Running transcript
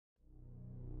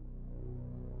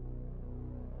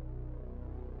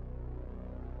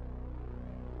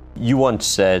You once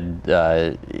said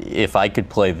if I could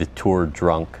play the tour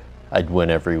drunk, I'd win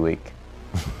every week.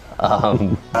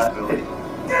 Whoa.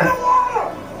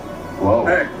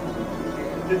 Hey,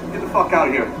 get the fuck out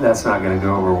of here. That's not going to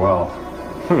go over well.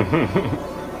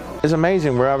 It's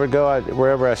amazing where I would go,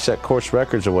 wherever I set course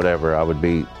records or whatever, I would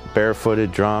be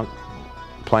barefooted, drunk,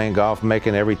 playing golf,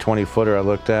 making every 20-footer I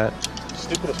looked at.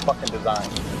 Stupidest fucking design.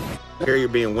 Here you're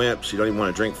being wimps. You don't even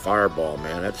want to drink Fireball,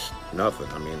 man. That's nothing.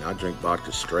 I mean, I drink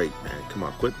vodka straight, man. Come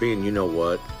on, quit being you know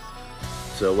what.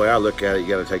 So the way I look at it, you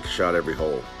got to take a shot every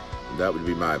hole. That would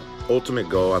be my ultimate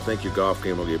goal. I think your golf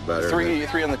game will get better.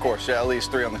 Three on the course, yeah, at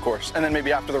least 3 on the course. And then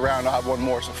maybe after the round, I'll have one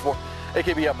more, so 4. It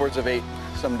could be upwards of 8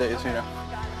 some days, you know.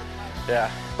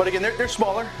 Yeah, but again, they're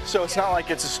smaller, so it's not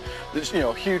like it's this,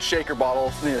 huge shaker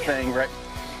bottle thing, right?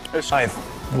 We'll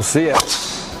see ya.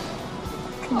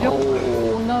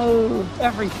 Oh no,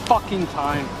 every fucking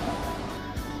time.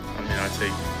 I mean, I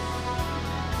take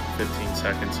 15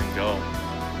 seconds and go,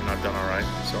 and I've done all right,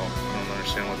 so I don't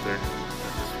understand what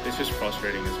it's just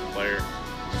frustrating as a player.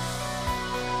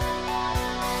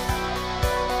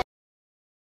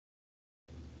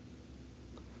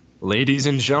 Ladies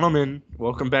and gentlemen,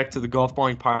 welcome back to the Golf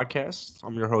Balling Podcast.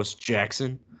 I'm your host,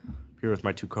 Jackson. I'm here with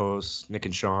my 2 co-hosts, Nick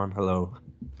and Sean. Hello.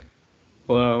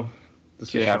 Hello.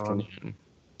 Good afternoon.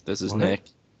 This is Nick.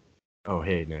 Oh,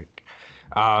 hey, Nick.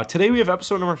 Today we have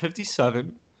episode number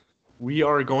 57. We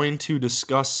are going to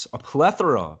discuss a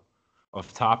plethora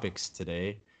of topics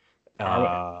today.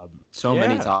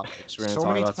 Many topics. We're going to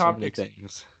talk about so many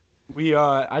things. We,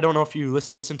 I don't know if you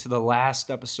listened to the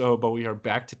last episode, but we are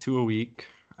back to 2 a week.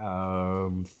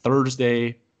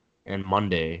 Thursday and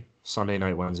Monday, Sunday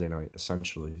night, Wednesday night,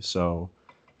 essentially. So,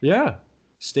 yeah,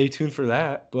 stay tuned for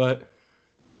that. But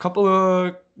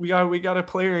we got a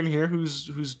player in here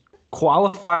who's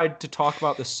qualified to talk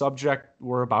about the subject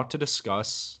we're about to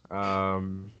discuss.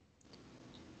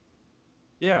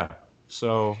 Yeah.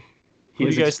 So, he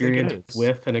has experience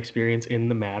with and experience in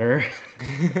the matter.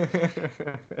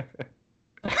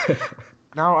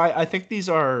 Now, I think these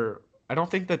are. I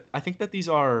think that these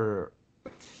are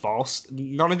false.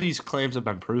 None of these claims have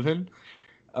been proven.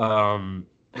 But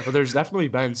there's definitely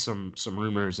been some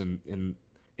rumors in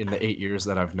the 8 years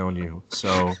that I've known you.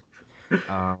 So,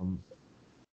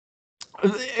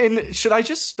 and should I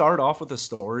just start off with a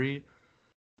story?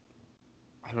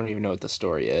 I don't even know what the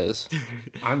story is.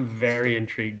 I'm very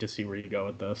intrigued to see where you go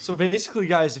with this. So basically,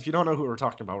 guys, if you don't know who we're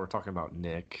talking about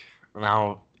Nick.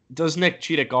 Now, does Nick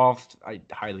cheat at golf? I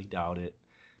highly doubt it.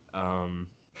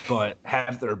 But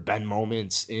have there been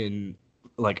moments in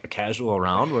like a casual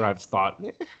round where I've thought,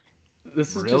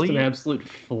 this is really? Just an absolute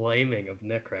flaming of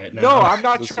Nick right now. No, I'm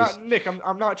not trying, Nick.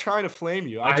 I'm not trying to flame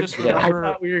you. I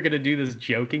thought we were gonna do this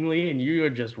jokingly, and you are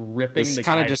just ripping the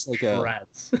kind of just like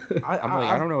shreds. I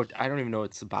don't know. I don't even know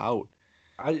what it's about.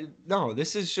 No,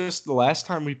 this is just the last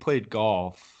time we played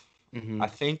golf. Mm-hmm. I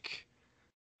think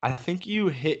you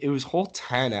hit. It was hole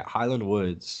 10 at Highland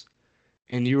Woods.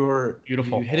 And you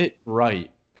hit it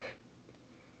right.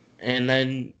 And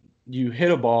then you hit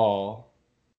a ball.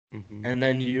 Mm-hmm. And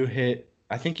then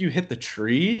I think you hit the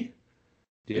tree.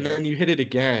 Yeah. And then you hit it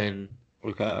again.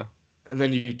 Okay. And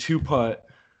then you 2-putt.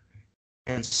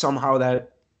 And somehow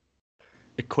that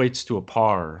equates to a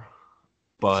par.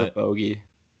 But it's a bogey.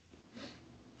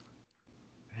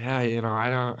 Yeah, I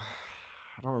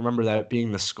don't remember that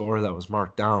being the score that was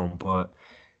marked down, but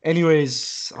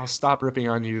anyways, I'll stop ripping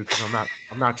on you because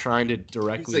I'm not trying to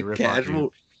directly rip on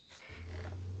you.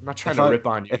 I'm not trying to rip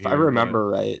on you. If I remember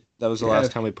right, that was the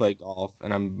last time we played golf,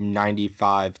 and I'm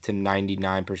 95 to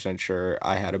 99% sure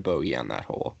I had a bogey on that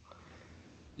hole.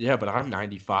 Yeah, but I'm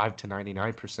 95 to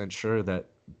 99% sure that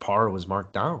par was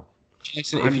marked down.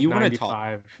 Jackson, if you want to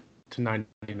talk to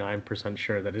 99%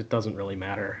 sure that it doesn't really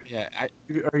matter. Yeah,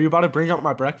 are you about to bring up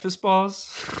my breakfast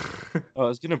balls? I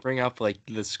was gonna bring up like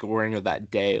the scoring of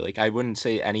that day. Like I wouldn't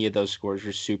say any of those scores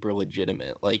are super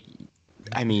legitimate. Like,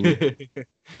 I mean,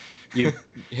 you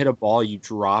hit a ball, you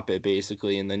drop it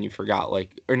basically, and then you forgot.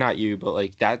 Like, or not you, but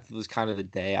like that was kind of the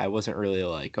day. I wasn't really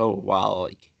like, oh wow,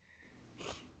 like.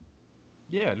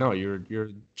 Yeah, no, you're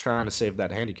trying to save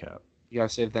that handicap. You gotta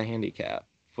save that handicap.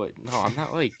 But no, I'm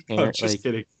not like. I'm just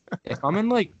kidding.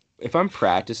 if I'm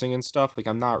practicing and stuff, like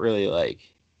I'm not really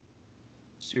like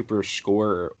super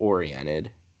score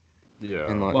oriented. Yeah.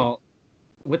 And, like, well,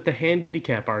 with the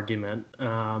handicap argument,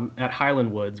 at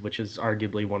Highland Woods, which is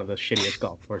arguably one of the shittiest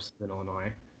golf courses in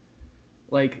Illinois,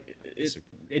 like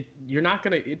you're not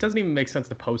gonna. It doesn't even make sense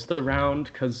to post the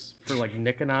round because for like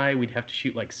Nick and I, we'd have to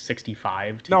shoot like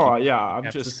 65. I'm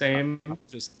just the same. I'm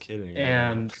just kidding.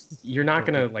 And you're not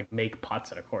gonna like make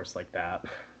putts at a course like that.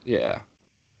 Yeah.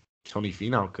 Tony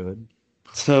Finau could.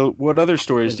 So, what other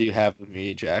stories do you have with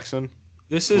me, Jackson?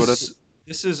 This What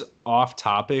is off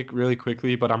topic really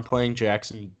quickly, but I'm playing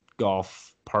Jackson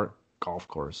Park golf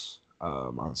course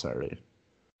on Saturday.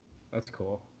 That's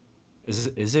cool. Is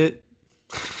it?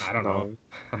 I don't know.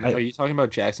 Are you talking about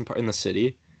Jackson Park in the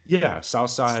city? Yeah, South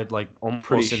Side, like almost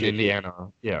Pretty in shitty. Indiana.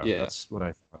 Yeah, Yeah. that's what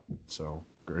I thought. So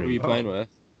Who great. are you playing with?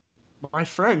 My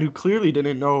friend, who clearly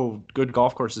didn't know good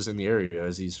golf courses in the area,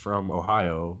 as he's from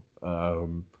Ohio. I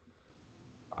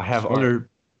have Smart.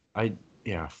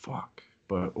 fuck,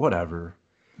 but whatever.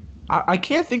 I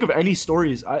can't think of any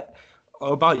stories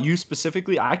about you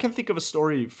specifically. I can think of a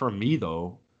story from me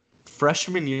though.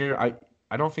 Freshman year, I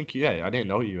don't think I didn't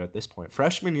know you at this point.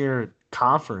 Freshman year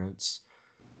conference,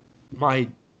 my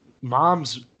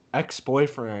mom's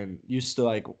ex-boyfriend used to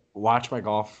like watch my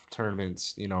golf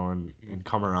tournaments, and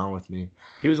come around with me.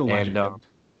 He was a legend. And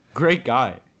great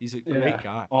guy. He's a great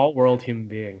guy. All-world human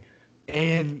being.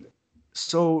 And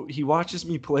so he watches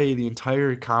me play the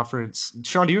entire conference.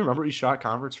 Sean, do you remember you shot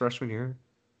conference freshman year?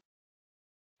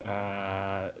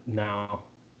 No.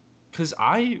 Because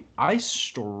I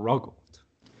struggled.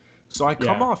 So I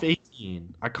come off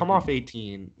 18. I come off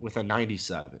 18 with a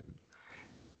 97.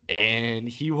 And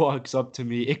he walks up to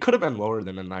me. It could have been lower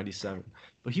than a 97.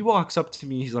 But he walks up to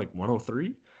me. He's like,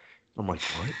 103? I'm like,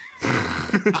 what?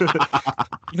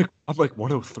 I'm like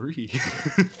 103.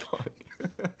 Fuck.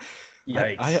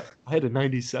 Yikes. I had a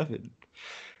 97.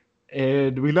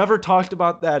 And we never talked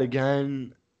about that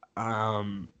again.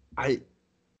 I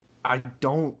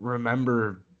don't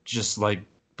remember just like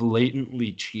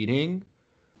blatantly cheating.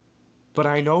 But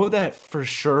I know that for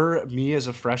sure, me as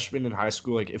a freshman in high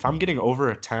school, like if I'm getting over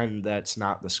a 10, that's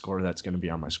not the score that's going to be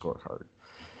on my scorecard.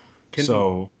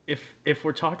 If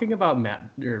we're talking about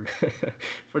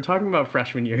if we're talking about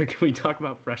freshman year, can we talk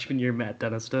about freshman year Matt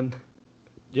Denniston?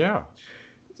 Yeah.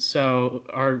 So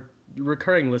our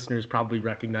recurring listeners probably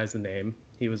recognize the name.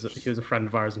 He was a friend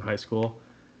of ours in high school.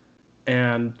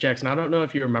 And Jackson, I don't know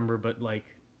if you remember, but like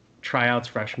tryouts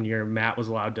freshman year, Matt was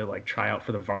allowed to like try out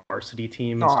for the varsity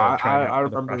team No, instead of trying out I for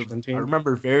the remember. freshman team. I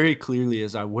remember very clearly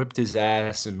as I whipped his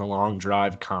ass in the long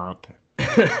drive comp.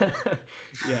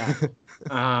 Yeah.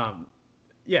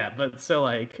 But so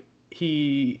like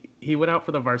he went out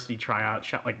for the varsity tryout,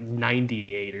 shot like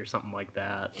 98 or something like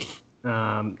that.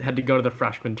 Had to go to the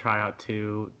freshman tryout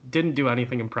too. Didn't do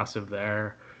anything impressive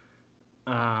there.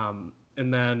 And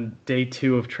then day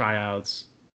 2 of tryouts,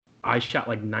 I shot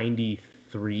like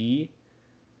 93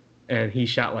 and he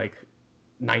shot like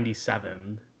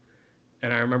 97.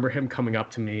 And I remember him coming up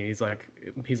to me. He's like,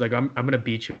 I'm gonna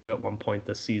beat you at one point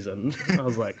this season. I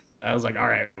was like, all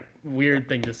right, weird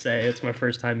thing to say. It's my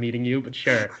first time meeting you, but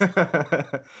sure.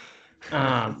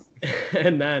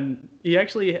 And then he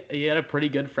had a pretty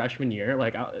good freshman year.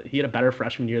 Like he had a better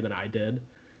freshman year than I did.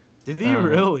 Did he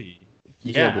really?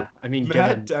 Yeah, I mean,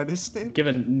 Matt Denniston?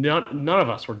 given none of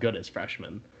us were good as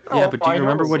freshmen. Yeah, but do I you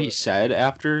remember know. what he said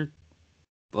after?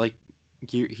 Like,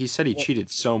 he said he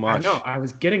cheated so much. I know. I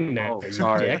was getting there. Oh, you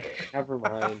sorry. dick. Never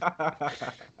mind. Cut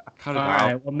it All out.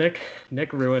 right. Well,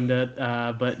 Nick ruined it.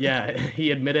 But yeah,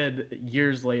 he admitted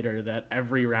years later that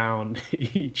every round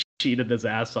he cheated his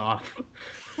ass off,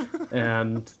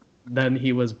 and then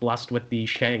he was blessed with the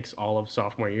shanks all of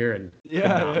sophomore year and could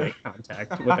not make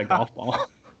contact with a golf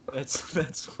ball. That's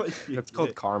That's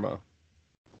called karma.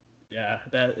 Yeah,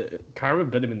 that karma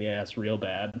bit him in the ass real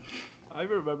bad. I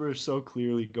remember so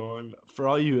clearly going, for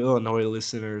all you Illinois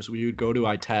listeners, we would go to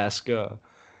Itasca,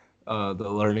 the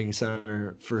learning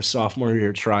center for sophomore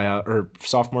year tryout or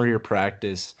sophomore year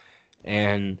practice.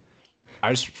 And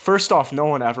first off, no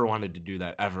one ever wanted to do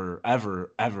that ever.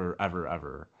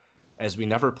 As we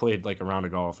never played like a round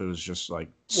of golf. It was just like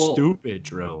stupid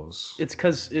drills. It's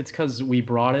because we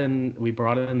brought in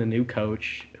a new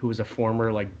coach who was a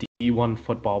former like D1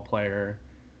 football player,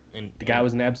 and the guy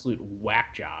was an absolute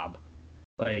whack job.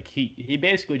 Like he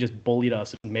basically just bullied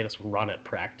us and made us run at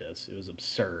practice. It was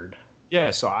absurd.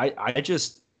 Yeah, so I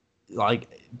just like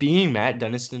being Matt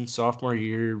Denniston sophomore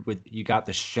year you got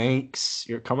the shanks.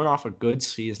 You're coming off a good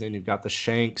season. You've got the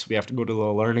shanks. We have to go to the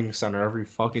learning center every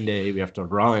fucking day. We have to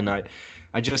run.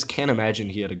 I just can't imagine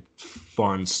he had a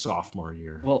fun sophomore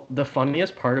year. Well, the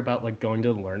funniest part about like going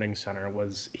to the learning center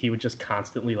was he would just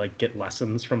constantly like get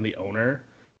lessons from the owner,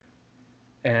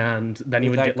 and then he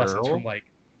would get lessons from like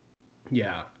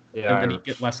and then he'd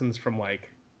get lessons from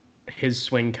like his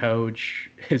swing coach,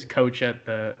 his coach at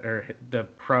the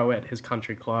pro at his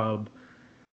country club,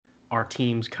 our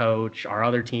team's coach, our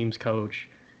other team's coach.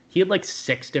 He had like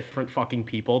 6 different fucking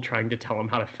people trying to tell him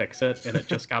how to fix it, and it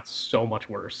just got so much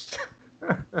worse.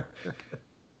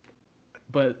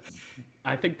 But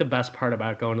I think the best part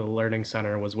about going to the learning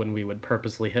center was when we would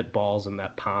purposely hit balls in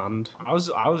that pond. I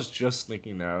was just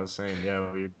thinking that. I was saying,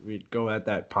 yeah, we'd go at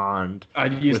that pond. I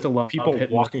used to love people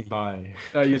hitting walking by.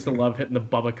 I used to love hitting the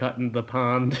Bubba cut in the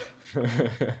pond.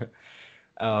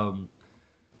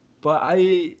 But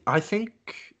I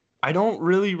think I don't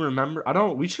really remember.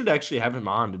 We should actually have him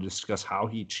on to discuss how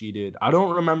he cheated. I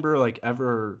don't remember like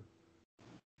ever.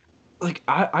 Like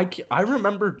I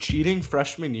remember cheating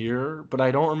freshman year, but I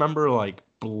don't remember like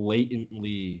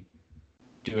blatantly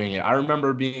doing it. I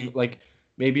remember being like,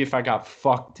 maybe if I got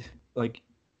fucked like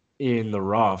in the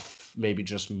rough, maybe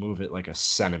just move it like a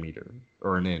centimeter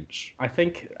or an inch. I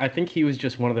think he was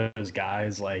just one of those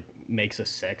guys like makes a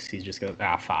 6, he's just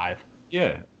gonna 5.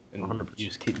 Yeah, and 100%. you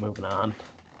just keep moving on.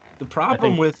 The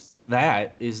problem with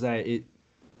that is that it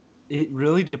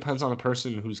really depends on the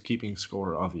person who's keeping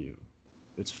score of you.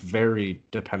 It's very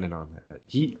dependent on that.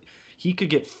 He could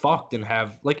get fucked and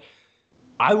have like,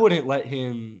 I wouldn't let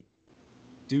him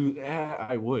do.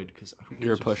 I would, because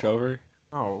you're a pushover.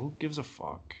 Oh, who gives a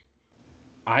fuck?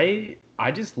 I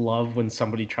just love when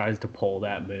somebody tries to pull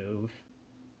that move,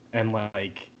 and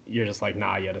like you're just like,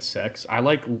 nah, you had a 6. I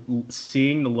like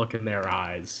seeing the look in their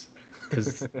eyes,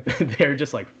 because they're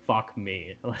just like, fuck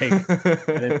me. Like, I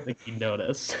didn't think you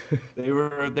noticed. They've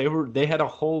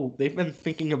been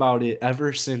thinking about it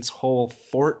ever since hole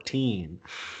 14.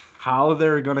 How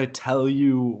they're gonna tell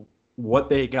you what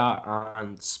they got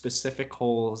on specific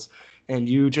holes, and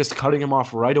you just cutting them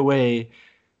off right away.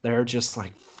 They're just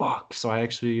like, fuck. So I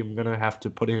actually am gonna have to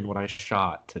put in what I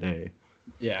shot today.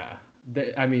 Yeah.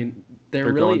 I mean,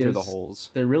 They're really going is through the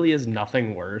holes. There really is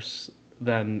nothing worse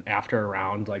than after a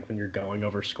round, like when you're going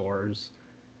over scores,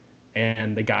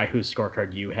 and the guy whose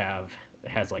scorecard you have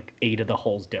has like 8 of the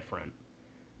holes different.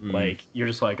 Like you're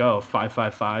just like, oh,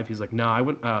 5-5-5. He's like, no, I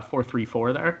went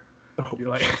 4-3-4 there. Oh, you're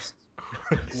like,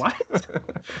 what?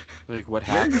 Like, what Where are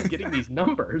happened? you getting these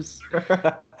numbers?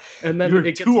 And then You're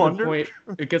it gets 2 to under? the point.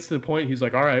 It gets to the point. He's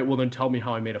like, all right, well then tell me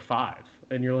how I made a 5.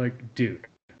 And you're like, dude,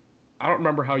 I don't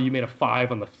remember how you made a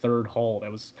 5 on the 3rd hole.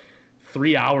 That was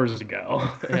 3 hours ago,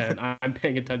 and I'm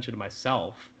paying attention to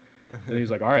myself. And he's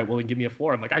like, all right, well then give me a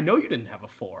 4. I'm like, I know you didn't have a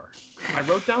 4. I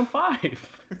wrote down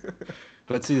 5.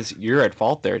 But see, you're at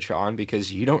fault there, Sean,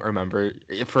 because you don't remember.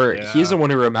 He's the one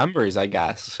who remembers, I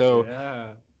guess. So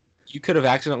yeah. You could have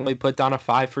accidentally put down a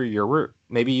 5 for your work.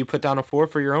 Maybe you put down a 4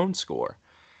 for your own score.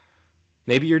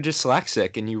 Maybe you're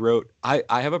dyslexic and you wrote. I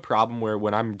have a problem where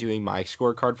when I'm doing my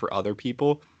scorecard for other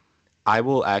people, I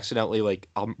will accidentally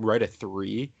I'll write a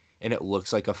 3 and it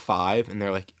looks like a 5, and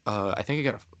they're like, I think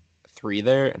I got a 3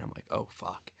 there, and I'm like, oh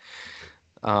fuck.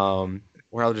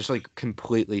 Where I'll just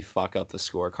completely fuck up the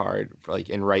scorecard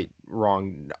and write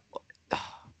wrong.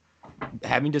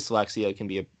 Having dyslexia can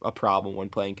be a problem when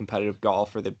playing competitive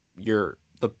golf, or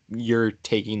you're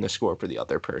taking the score for the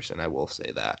other person. I will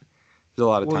say that. There's a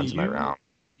lot of times in my round.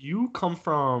 You come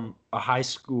from a high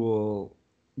school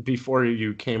before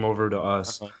you came over to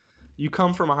us. You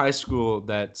come from a high school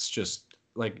that's just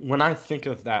like, when I think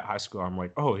of that high school, I'm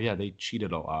like, oh yeah, they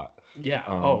cheated a lot. Yeah.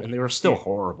 And they were still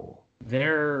horrible.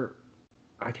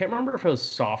 I can't remember if it was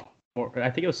sophomore.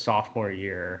 I think it was sophomore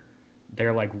year.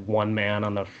 They're like one man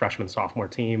on the freshman sophomore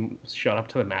team showed up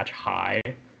to the match high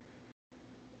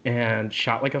and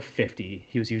shot like a 50.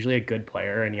 He was usually a good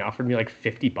player, and he offered me like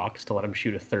 $50 to let him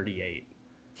shoot a 38.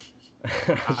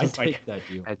 I'd take that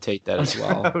deal. I'd take that as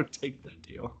well. I would take that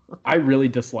deal. I really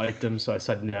disliked him, so I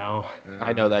said no.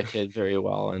 I know that kid very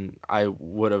well, and I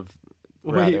would have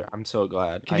rather. Wait, I'm so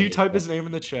glad. Can you type his name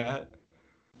in the chat?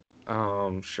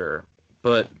 Sure.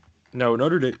 But no,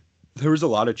 Notre Dame, there was a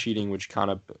lot of cheating, which kind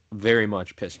of very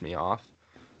much pissed me off.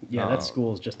 Yeah, that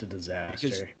school is just a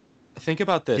disaster. Think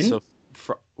about this.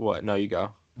 What? No, you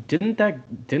go. Didn't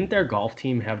their golf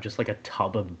team have just like a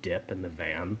tub of dip in the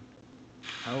van?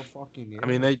 How fucking? Yeah. I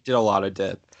mean, they did a lot of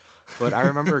dip, but I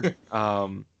remember,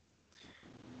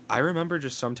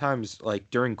 just sometimes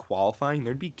during qualifying,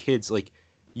 there'd be kids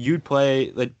you'd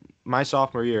play my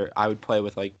sophomore year. I would play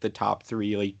with the top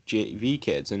 3 JV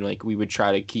kids, and we would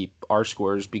try to keep our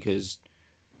scores because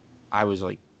I was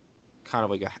kind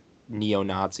of a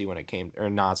neo-Nazi when it came, or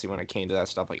Nazi when it came to that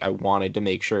stuff. I wanted to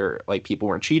make sure people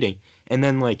weren't cheating. And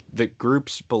then the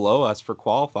groups below us for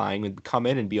qualifying would come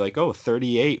in and be like, oh,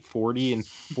 38, 40, and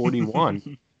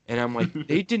 41. And I'm like,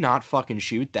 they did not fucking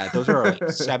shoot that. Those are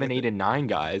 7, 8, and 9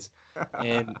 guys.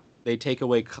 And they take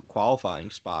away qualifying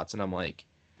spots. And I'm like,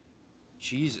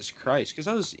 Jesus Christ. Because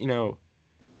I was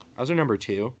a number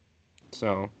 2.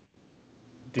 So.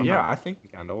 Yeah, I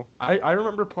think Kendall. I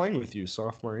remember playing with you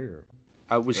sophomore year.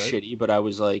 I was shitty, but I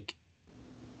was a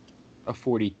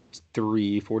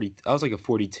 43, 40. I was a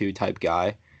 42 type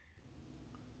guy.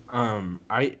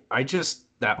 I just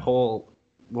that whole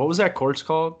what was that course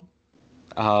called?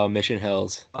 Mission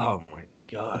Hills. Oh my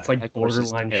god. It's like That course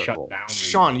is borderline terrible. shut down.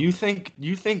 Sean, you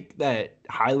think that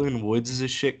Highland Woods is a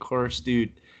shit course,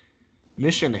 dude?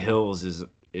 Mission Hills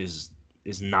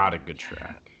is not a good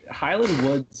track. Highland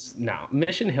Woods, no.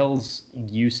 Mission Hills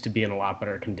used to be in a lot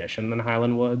better condition than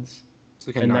Highland Woods. It's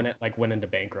like a And nine- then it like went into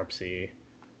bankruptcy.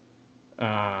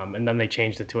 And then they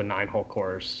changed it to a 9-hole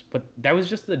course. But that was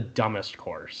just the dumbest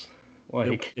course.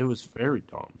 Like It was very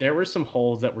dumb. there were some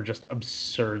holes that were just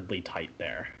absurdly tight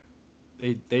there.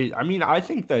 I mean, I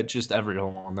think that just every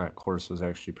hole on that course was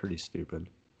actually pretty stupid.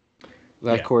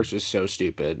 That Yeah. course was so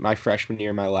stupid. My freshman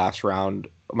year, my last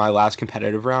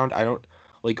competitive round, I don't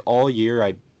like all year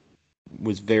I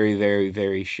was very, very,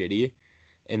 very shitty.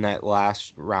 In that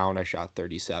last round I shot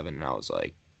 37 and I was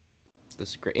like, this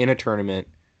is great. In a tournament.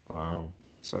 Wow.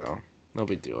 So no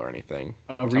big deal or anything.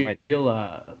 A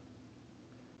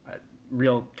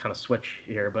real kind of switch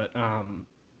here, but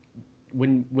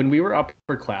when we were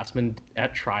upperclassmen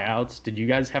at tryouts, did you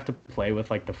guys have to play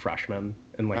with like the freshmen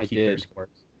and like I keep their did.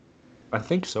 scores? I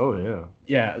think so, yeah.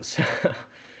 Yeah, so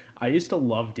I used to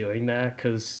love doing that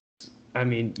because I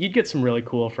mean you'd get some really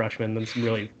cool freshmen and some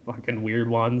really fucking weird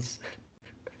ones.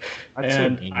 I'd say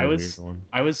And being I a was weird one.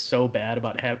 I was so bad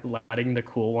about letting the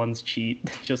cool ones cheat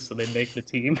just so they'd make the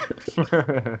team.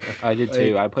 I did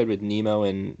too. I played with Nemo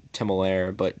and Tim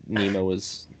Allaire, but Nemo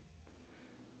was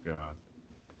God.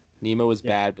 Nemo was Yeah.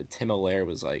 bad, but Tim Allaire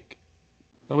was like,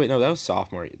 oh wait, no, that was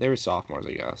sophomore. They were sophomores,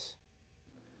 I guess.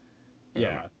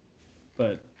 Yeah,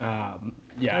 but yeah,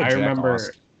 Yeah, I Jack remember.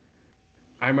 Austin.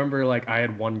 I remember like I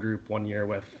had one group one year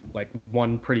with like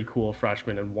one pretty cool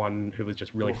freshman and one who was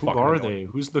just really Who fucking are annoying.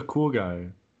 they? Who's the cool guy?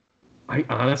 I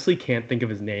honestly can't think of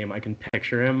his name. I can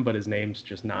picture him, but his name's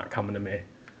just not coming to me.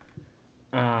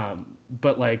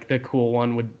 But like the cool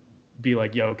one would be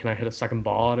like, "Yo, can I hit a second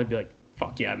ball?" And I'd be like,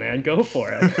 "Fuck yeah, man, go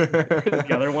for it."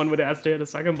 The other one would ask to hit a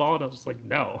second ball, and I was just like,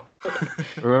 "No."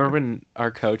 Remember when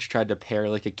our coach tried to pair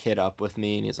like a kid up with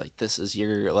me, and he's like, "This is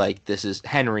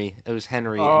Henry." It was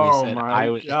Henry, and he Oh said my I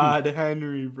was. God,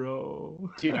 Henry, bro.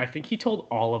 Dude, I think he told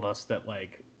all of us that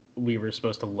like we were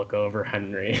supposed to look over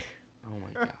Henry. Oh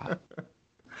my god.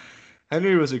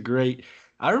 Henry was a great.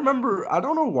 I remember. I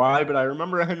don't know why, but I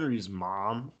remember Henry's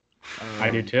mom. I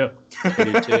do too. I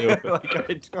do too. Like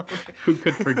I don't. Who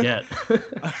could forget?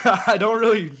 I don't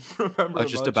really remember. I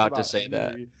was just much about to say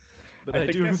that. Henry, but I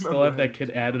think do I still remember have that Henry.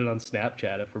 kid added on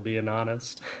Snapchat, if we're being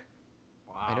honest.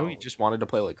 Wow. I know he just wanted to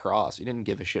play lacrosse. He didn't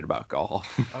give a shit about golf.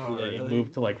 Oh, Yeah, he really?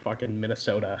 moved to like fucking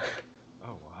Minnesota.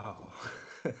 Oh wow.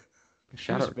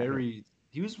 Shout he was out. very.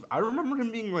 He was. I remember him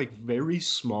being like very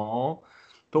small,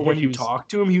 but Yeah, when he you was-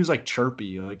 talked to him, he was like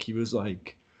chirpy. Like he was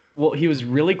like. Well, he was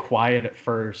really quiet at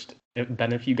first.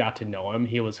 Then if you got to know him,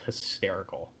 he was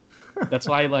hysterical. That's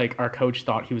why like our coach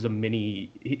thought he was a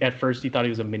mini. At first, he thought he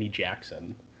was a mini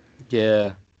Jackson.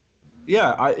 Yeah.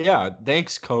 Yeah.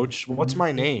 Thanks, coach. What's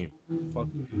my name?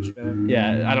 Fucking douchebag.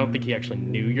 Yeah, I don't think he actually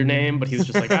knew your name, but he was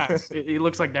just like, ah, he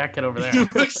looks like that kid over He there.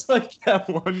 looks like that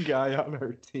one guy on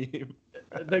our team.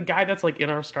 The guy that's like in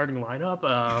our starting lineup.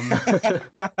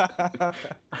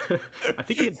 I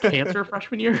think he had cancer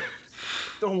freshman year.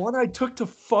 The one I took to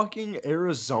fucking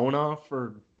Arizona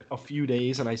for a few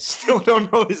days, and I still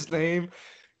don't know his name.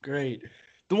 Great.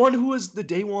 The one who was the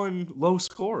day one low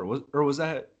score, was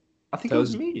that? I think That it was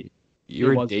was- me. You It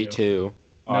were was day you. two.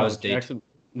 Oh, I was day Jackson.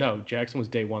 No, Jackson was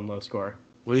day one low score.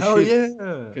 What did Hell he shoot?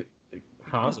 yeah.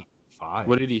 Huh? was like 5.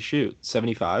 What did he shoot?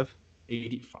 75?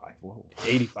 85. Whoa.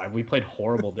 85. We played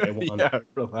horrible day one. Yeah,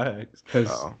 relax. Because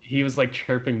Oh. he was like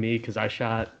chirping me because I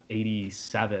shot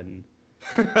 87.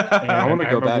 I And wanna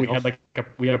go remember back. We had like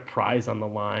we had a prize on the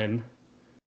line,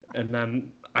 and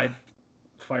then I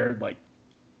fired like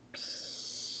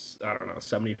I don't know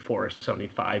 74 or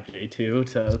 75 J2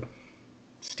 to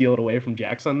steal it away from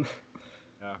Jackson.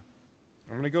 Yeah.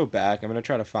 I'm gonna go back. I'm gonna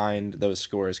try to find those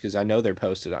scores because I know they're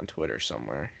posted on Twitter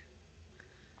somewhere.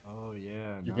 Oh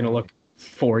yeah. You're gonna look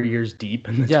 4 years deep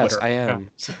in the Yes, Twitter I am.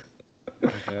 accounts.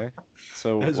 Okay.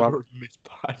 So As what- we're mid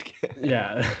podcast.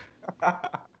 Yeah.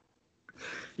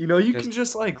 You know, you Just- can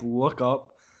just like look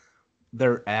up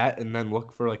their at and then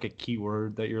look for like a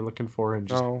keyword that you're looking for and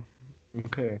just no.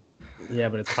 okay. Yeah,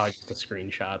 but it's probably just a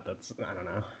screenshot. That's I don't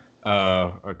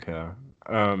know. Okay.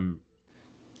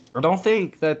 I don't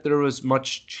think that there was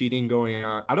much cheating going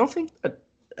on. I don't think that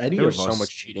any There of was us. so much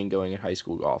cheating going in high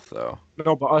school golf though.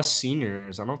 No, but us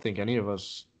seniors, I don't think any of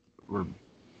us were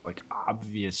like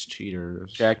obvious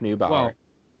cheaters. Jack Neubauer. Well,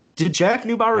 Did Jack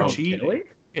Neubauer oh, cheat? really?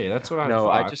 Okay, that's what I no,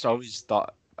 thought. I just always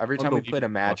thought Every time we played a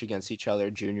match against each other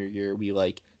junior year,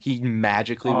 he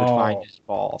magically would find his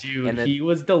ball. Dude, and then, he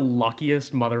was the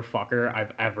luckiest motherfucker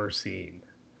I've ever seen.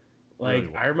 Like,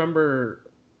 Really? I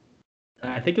remember,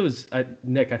 I think it was,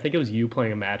 Nick, I think it was you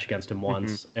playing a match against him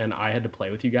once, and I had to play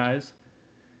with you guys.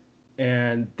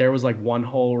 And there was like one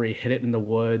hole where he hit it in the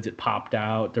woods, it popped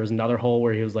out. There was another hole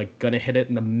where he was like gonna hit it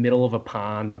in the middle of a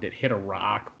pond. It hit a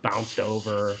rock, bounced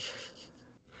over.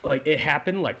 Like, it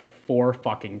happened like 4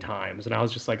 fucking times, and I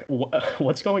was just like,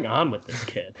 what's going on with this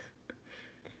kid?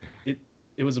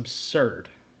 It was absurd.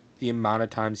 The amount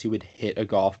of times he would hit a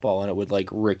golf ball and it would like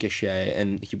ricochet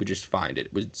and he would just find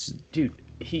it. Dude,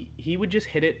 he would just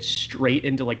hit it straight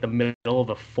into like the middle of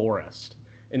the forest,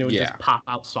 and it would just pop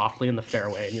out softly in the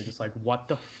fairway, and you're just like, what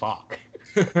the fuck?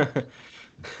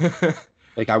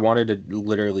 Like, I wanted to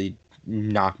literally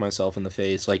knock myself in the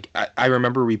face. Like, I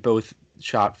remember we both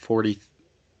shot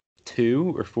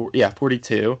 42 or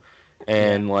 42,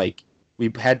 and like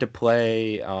we had to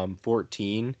play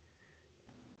 14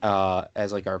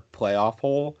 as like our playoff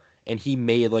hole, and he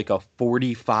made like a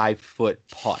 45-foot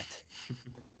putt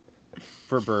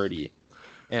for birdie,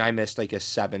 and I missed like a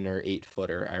 7 or 8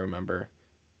 footer. I remember.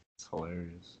 It's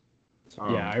hilarious.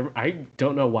 Yeah, I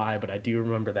don't know why, but I do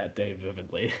remember that day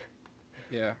vividly.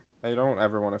 Yeah, I don't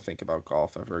ever want to think about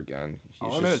golf ever again. I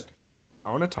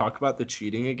want to talk about the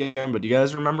cheating again, but do you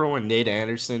guys remember when Nate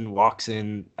Anderson walks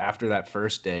in after that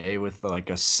first day with like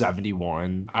a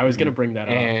 71? I was gonna bring that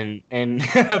up, and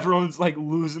everyone's like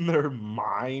losing their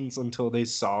minds until they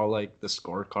saw like the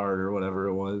scorecard or whatever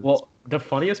it was. Well, the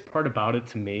funniest part about it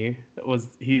to me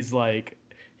was he's like,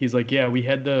 yeah, we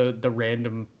had the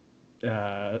random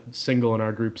single in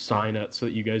our group sign it so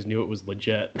that you guys knew it was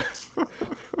legit.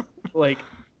 Like,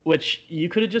 which you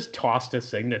could have just tossed a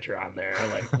signature on there.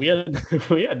 Like,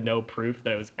 we had no proof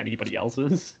that it was anybody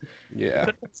else's.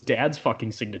 Yeah. It's Dad's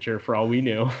fucking signature for all we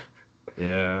knew.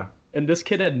 Yeah. And this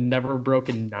kid had never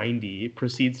broken 90,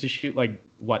 proceeds to shoot like,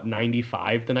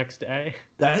 95 the next day?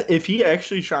 That if he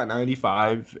actually shot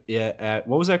 95 at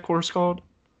what was that course called?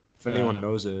 If anyone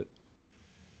knows it.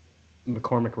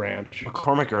 McCormick Ranch.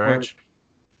 McCormick Ranch.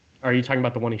 Or are you talking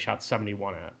about the one he shot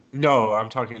 71 at? No, I'm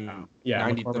talking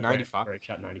 90, the 95. Ranch, he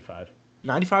shot 95.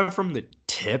 95 from the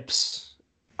tips.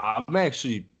 I'm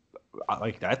actually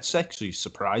like, that's actually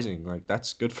surprising. Like,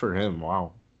 that's good for him.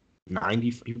 Wow.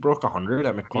 90. He broke 100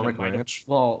 at McCormick Ranch.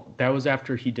 Well, that was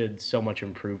after he did so much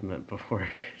improvement before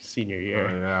senior year.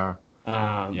 Oh,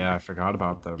 yeah. Yeah, I forgot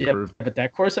about the improvement. But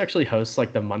that course actually hosts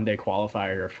like the Monday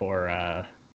qualifier for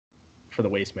the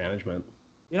waste management.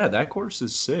 Yeah, that course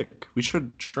is sick. We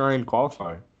should try and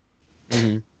qualify.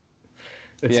 Mm-hmm.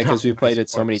 Yeah, because we played it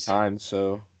so many times.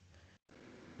 So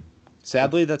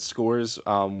sadly, that scores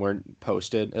weren't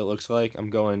posted. It looks like I'm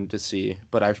going to see,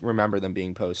 but I remember them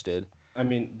being posted. I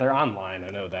mean, they're online.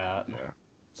 I know that. Yeah,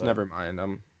 so never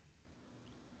mind.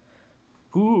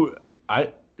 Who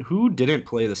didn't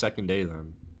play the second day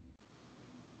then?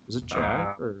 Was it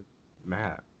Jack or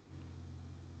Matt?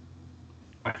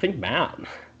 I think Matt.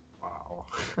 Wow.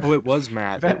 Oh, it was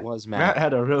Matt. It was Matt. Matt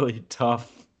had a really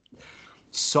tough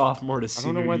sophomore to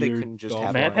senior year. I don't know why they couldn't just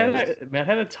have Matt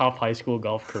had a tough high school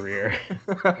golf career.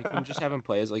 They couldn't just have him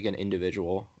play as like an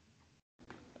individual.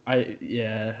 I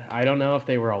don't know if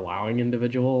they were allowing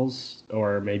individuals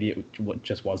or maybe it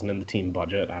just wasn't in the team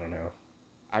budget. I don't know.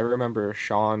 I remember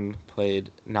Sean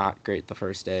played not great the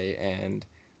first day, and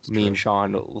me and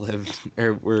Sean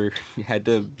had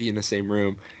to be in the same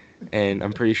room. And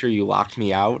I'm pretty sure you locked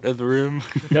me out of the room.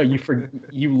 No,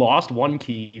 you lost one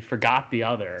key, forgot the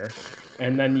other,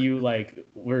 and then it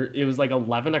was like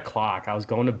 11 o'clock. I was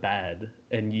going to bed,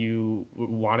 and you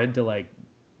wanted to like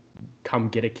come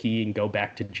get a key and go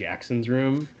back to Jackson's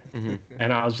room. Mm-hmm.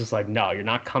 And I was just like, no, you're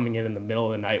not coming in the middle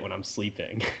of the night when I'm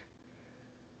sleeping.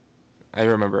 I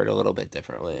remember it a little bit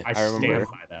differently. I stand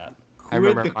by that. Who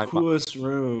had the coolest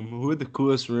room? Who had the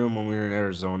coolest room when we were in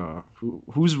Arizona?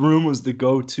 Whose room was the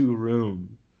go-to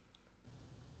room?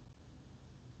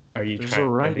 Are you There's trying a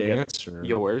right to get answer?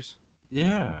 Yours?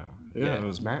 Yeah, it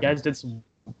was Matt. You guys did some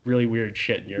really weird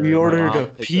shit in your We room. ordered a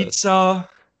pizza.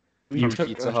 We took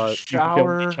Pizza a Hut.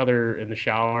 shower. Killed each other in the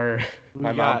shower.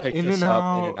 My mom picked us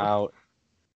up in and out.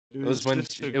 It was when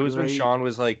great... Sean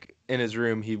was like in his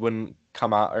room. He wouldn't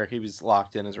come out, or he was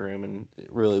locked in his room, and it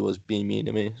really was being mean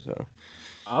to me. So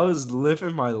I was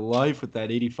living my life with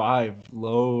that 85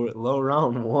 low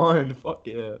round one. Fuck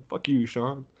yeah, fuck you,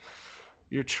 Sean.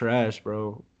 You're trash,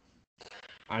 bro.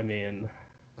 I mean,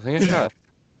 I think I shot.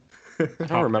 I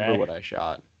don't remember what I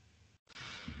shot.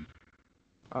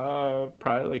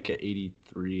 Probably like an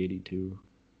 83, 82.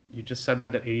 You just said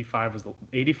that 85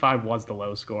 was the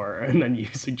low score, and then you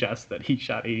suggest that he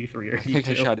shot 83 or 82. I think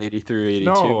I shot 83 or 82.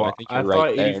 No, I think you're I right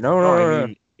thought there. 80, No, I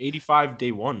mean 85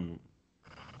 day one.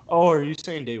 Oh, are you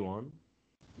saying day one?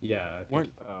 Yeah.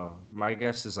 Oh, my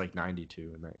guess is like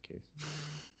 92 in that case.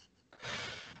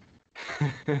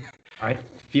 I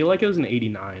feel like it was an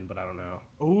 89, but I don't know.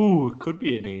 Oh, it could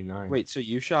be an 89. Wait, so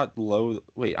you shot low?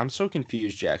 Wait, I'm so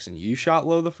confused, Jackson. You shot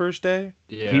low the first day?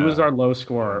 Yeah. He was our low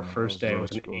scorer Yeah, first day low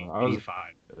with an score.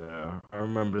 85. Yeah, I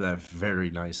remember that very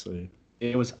nicely.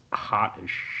 It was hot as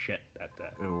shit that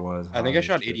day. It was. I think I hot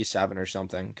shot as shit. 87 or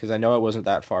something because I know I wasn't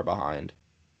that far behind.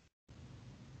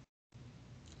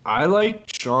 I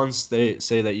like Sean say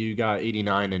that you got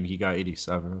 89 and he got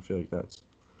 87. I feel like that's.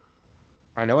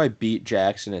 I know I beat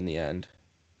Jackson in the end.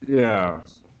 Yeah.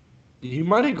 You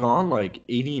might have gone like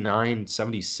 89,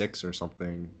 76 or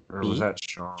something. Or was Me? that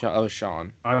Sean? Oh,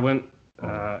 Sean. I went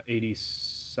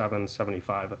 87,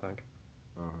 75, I think.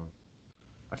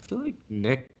 I feel like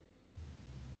Nick.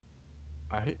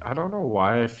 I don't know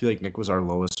why I feel like Nick was our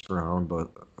lowest round,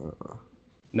 but.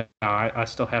 No, I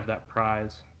still have that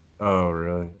prize. Oh,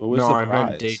 really? What was no, the I meant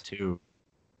prize? day 2.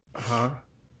 Huh?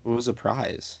 What was the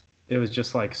prize? It was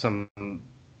just like some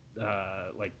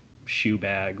like shoe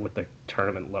bag with the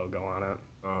tournament logo on it.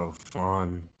 Oh,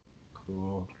 fun.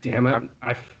 Cool. Damn it.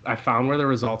 I found where the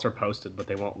results are posted, but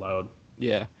they won't load.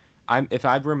 Yeah, if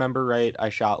I remember right, I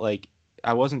shot like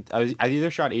I either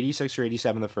shot 86 or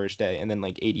 87 the first day, and then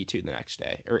like 82 the next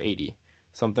day, or 80,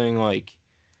 something like.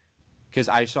 Because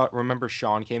remember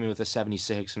Sean came in with a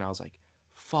 76, and I was like,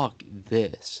 "Fuck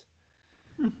this."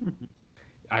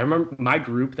 I remember my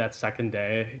group that second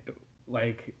day,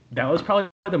 like that was probably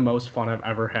the most fun I've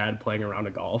ever had playing around a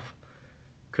golf.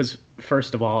 Because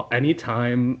first of all,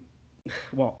 anytime,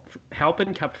 well,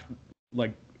 Halpin kept,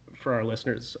 like, for our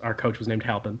listeners, our coach was named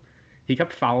Halpin. He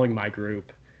kept following my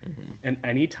group, and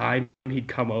anytime he'd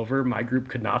come over, my group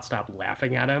could not stop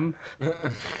laughing at him.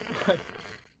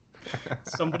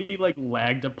 Somebody like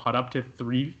lagged a putt up to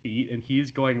 3 feet, and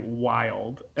he's going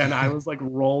wild, and I was like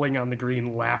rolling on the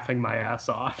green, laughing my ass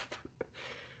off.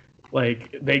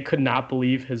 Like they could not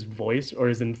believe his voice or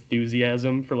his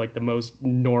enthusiasm for like the most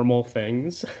normal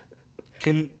things.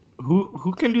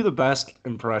 Who can do the best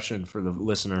impression for the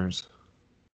listeners?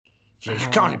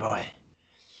 Johnny boy,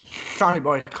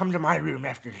 come to my room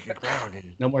after the ground.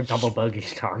 And... No more double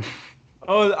buggies, Tom.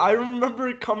 Oh, I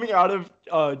remember coming out of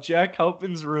Jack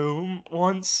Halpin's room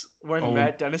once when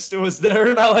Matt Denniston was there,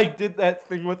 and I like did that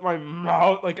thing with my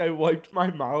mouth, like I wiped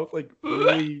my mouth, like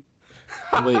really.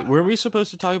 Wait, were we supposed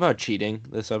to talk about cheating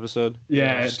this episode?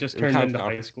 Yeah, it just turned into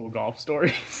kind high school golf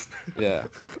stories. Yeah.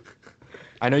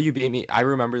 I know you beat me. I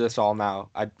remember this all now.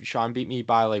 Sean beat me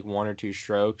by like 1 or 2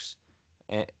 strokes,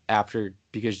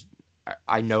 because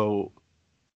I know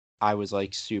I was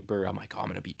like super. I'm like, oh, I'm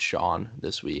gonna beat Sean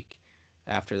this week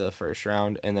after the first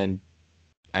round, and then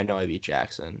I know I beat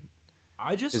Jackson.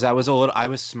 Because I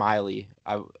was smiley.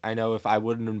 I know if I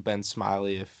wouldn't have been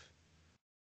smiley if.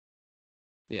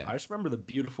 Yeah. I just remember the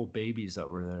beautiful babies that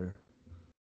were there.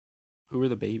 Who were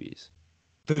the babies?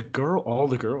 All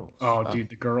the girls. Oh, dude,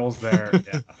 the girls there.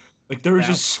 Yeah. Like there were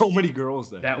just so many girls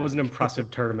there. That was an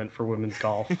impressive tournament for women's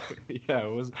golf. Yeah,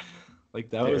 it was. Like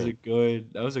that was a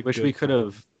good. Wish we could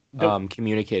have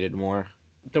communicated more.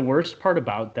 The worst part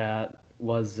about that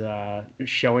was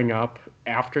showing up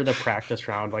after the practice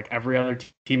round. Like every other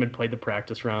team had played the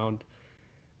practice round,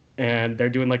 and they're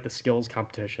doing like the skills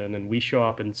competition, and we show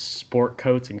up in sport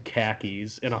coats and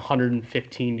khakis in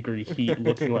 115-degree heat,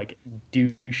 looking like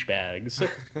douchebags.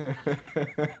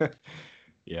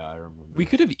 Yeah, I remember. We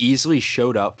could have easily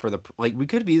showed up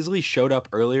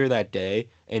earlier that day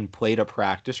and played a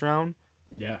practice round.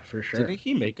 Yeah, for sure. Didn't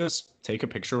he make us take a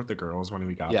picture with the girls when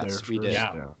we got there? Yes, we did.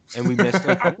 Yeah. And we missed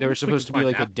like there was supposed to be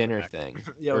like a dinner thing.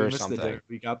 Yeah, or we missed something. the dinner.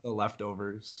 We got the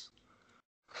leftovers.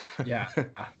 Yeah.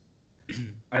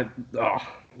 We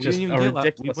Just didn't a even get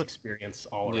ridiculous experience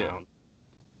all around.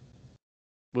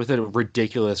 With a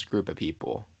ridiculous group of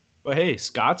people. But hey,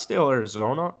 Scottsdale,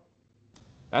 Arizona,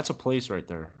 that's a place right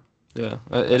there. Yeah,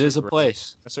 it is a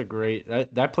place. That's a great.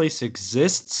 That place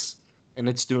exists, and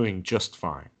it's doing just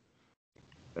fine,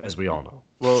 as we all know.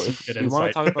 Well, if you want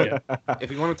to talk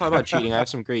about cheating, I have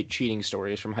some great cheating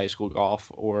stories from high school golf,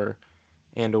 or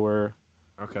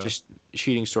just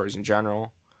cheating stories in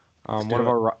general. One of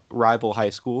our rival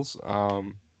high schools,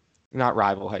 not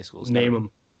rival high schools. Name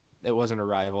them. It wasn't a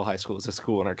rival high school. It's a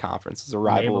school in our conference. It's a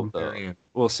rival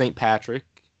of St. Patrick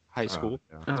High School.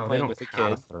 Playing with a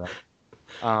kid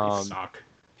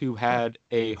who had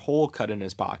a hole cut in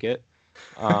his pocket.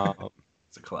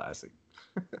 It's a classic.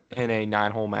 In a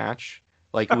 9-hole match.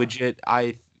 Like legit,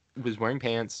 I was wearing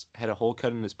pants, had a hole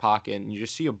cut in his pocket, and you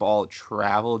just see a ball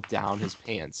travel down his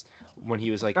pants when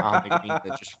he was like on the green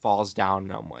that just falls down,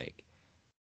 and I'm like,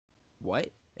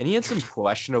 what? And he had some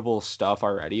questionable stuff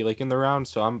already, like in the round.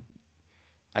 So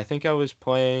I think I was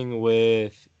playing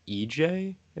with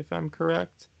EJ, if I'm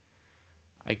correct.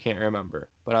 I can't remember,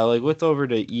 but I like looked over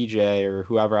to EJ or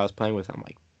whoever I was playing with. I'm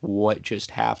like, what just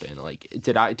happened? Like,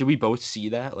 did we both see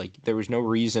that? Like, there was no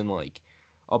reason like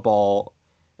a ball,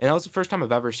 and that was the first time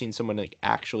I've ever seen someone like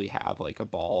actually have like a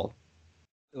ball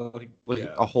with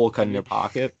a hole cut in their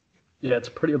pocket. Yeah, it's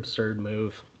a pretty absurd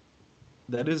move.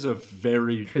 That is a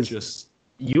very just.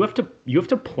 You have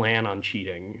to plan on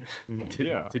cheating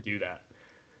to do that.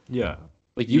 Yeah,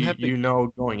 like you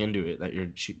know going into it that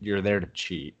you're there to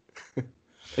cheat.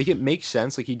 Like, it makes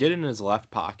sense. Like, he did it in his left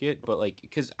pocket, but like,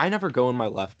 because I never go in my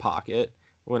left pocket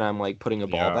when I'm like putting a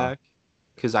ball back,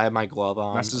 because I have my glove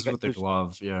on. Messes with the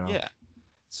glove, yeah. Yeah.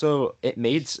 So it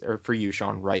made, or for you,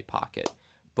 Sean, right pocket,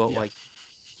 but like,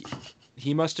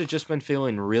 he must have just been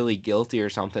feeling really guilty or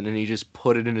something, and he just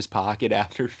put it in his pocket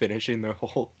after finishing the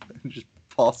hole, and just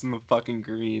falls in the fucking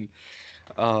green.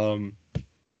 But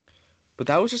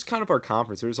that was just kind of our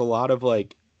conference. There was a lot of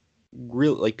like,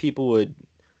 real like people would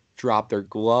drop their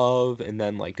glove and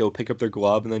then like go pick up their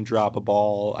glove and then drop a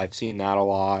ball. I've seen that a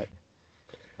lot.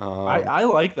 I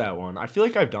like that one. I feel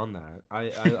like I've done that.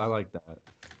 I like that.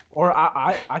 Or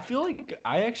I feel like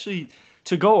I actually,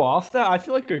 to go off that, I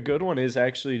feel like a good one is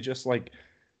actually just like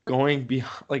going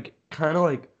behind, like kind of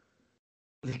like,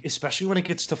 especially when it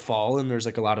gets to fall and there's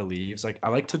like a lot of leaves. Like I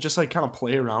like to just like kind of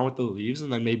play around with the leaves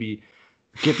and then maybe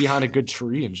get behind a good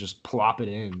tree and just plop it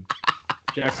in.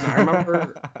 Jackson,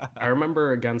 I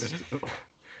remember against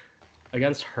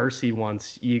Hersey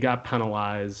once, you got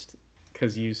penalized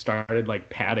because you started like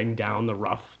patting down the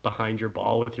rough behind your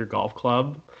ball with your golf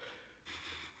club,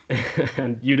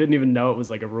 and you didn't even know it was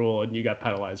like a rule, and you got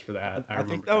penalized for that. I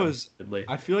think that was.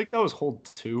 I feel like that was hole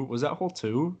 2. Was that hole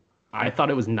 2? I thought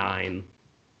it was 9.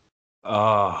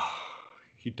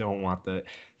 You don't want that.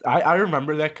 I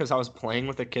remember that because I was playing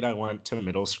with a kid I went to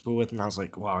middle school with, and I was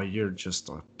like, wow, you're just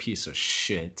a piece of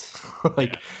shit.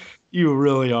 Like, you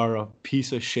really are a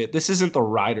piece of shit. This isn't the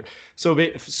Ryder.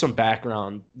 So, some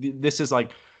background. This is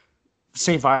like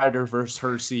St. Viator versus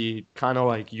Hersey, kind of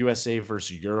like USA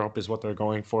versus Europe is what they're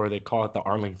going for. They call it the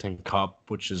Arlington Cup,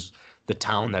 which is the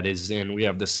town that is in. We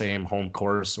have the same home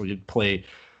course. So you'd play,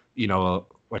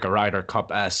 like a Ryder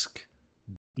Cup-esque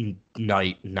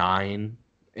night 9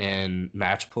 and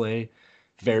match play,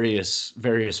 various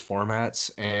formats.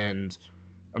 And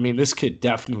I mean, this kid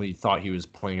definitely thought he was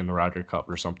playing in the Ryder Cup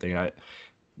or something.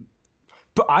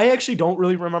 But I actually don't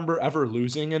really remember ever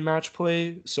losing in match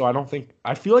play, so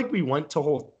I feel like we went to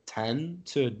hole 10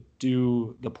 to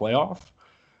do the playoff,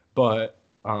 but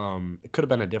it could have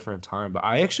been a different time. But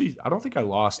I don't think I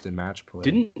lost in match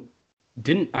play.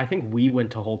 Didn't I think we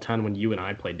went to hole 10 when you and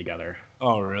I played together?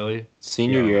 Oh, really?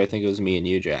 Senior year, I think it was me and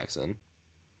you, Jackson.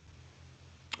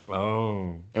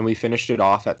 Oh. And we finished it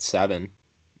off at 7.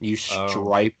 You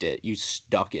striped it. You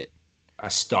stuck it. I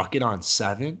stuck it on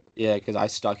 7? Yeah, because I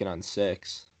stuck it on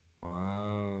 6.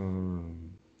 Wow.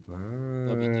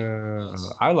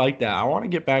 I like that. I want to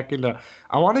get back into.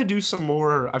 I want to do some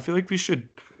more. I feel like we should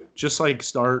just like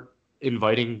start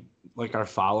inviting like our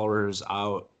followers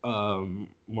out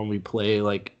when we play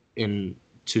like in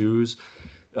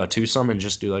twosome and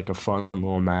just do like a fun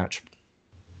little match.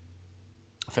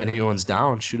 If anyone's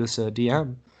down, shoot us a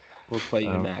DM. We'll play you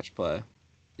a match play.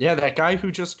 Yeah, that guy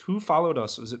who followed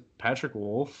us, was it Patrick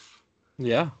Wolf?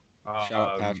 Yeah. Shout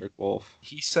out Patrick Wolf.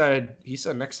 He said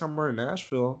next time we're in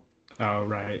Nashville. Oh,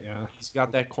 right, yeah. He's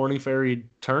got that Corny Ferry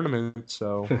tournament,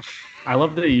 so. I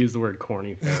love that you use the word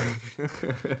Corny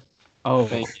Ferry. Oh,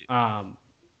 thank you.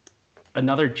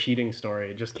 Another cheating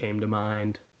story just came to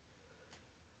mind.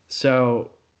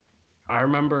 So, I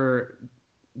remember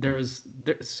there was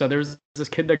this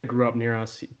kid that grew up near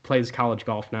us. He plays college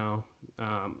golf now.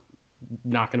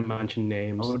 Not going to mention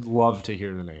names. I would love to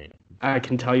hear the name. I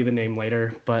can tell you the name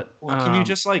later, but can you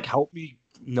just like help me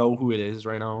know who it is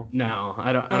right now? No,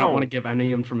 I don't want to give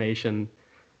any information.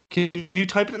 Can you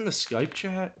type it in the Skype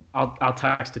chat? I'll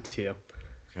text it to you.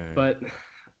 Okay. But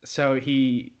so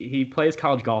he plays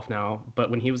college golf now,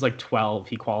 but when he was like 12,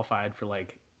 he qualified for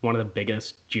like one of the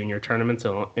biggest junior tournaments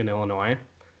in Illinois.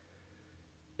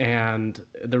 And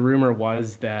the rumor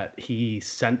was that he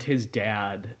sent his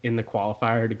dad in the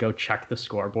qualifier to go check the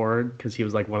scoreboard because he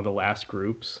was like one of the last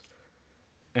groups.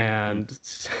 And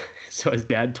so his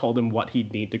dad told him what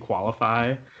he'd need to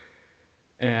qualify.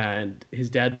 And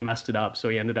his dad messed it up. So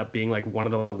he ended up being like one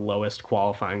of the lowest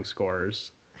qualifying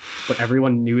scores. But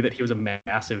everyone knew that he was a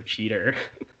massive cheater.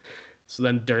 So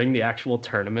then during the actual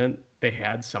tournament, they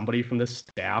had somebody from the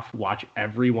staff watch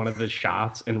every one of his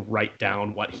shots and write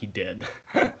down what he did.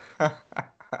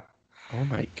 Oh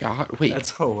my god! Wait,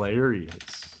 That's hilarious.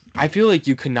 I feel like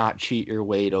you could not cheat your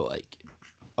way to like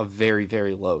a very,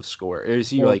 very low score. Is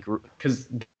he like because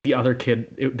the other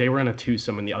kid? They were in a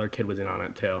twosome, and the other kid was in on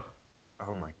it too.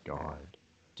 Oh my god!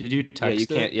 Did you text Yeah, you it?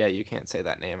 can't. Yeah, you can't say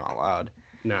that name out loud.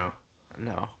 No.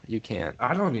 No, you can't.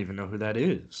 I don't even know who that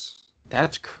is.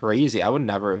 That's crazy. I would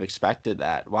never have expected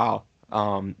that. Wow.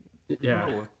 Yeah,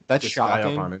 No, That's this guy up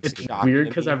shocking. on it's shocking weird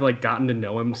to because me. I've like gotten to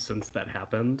know him since that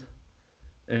happened.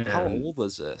 And How old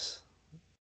was this?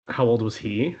 How old was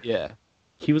he? Yeah,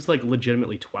 He was like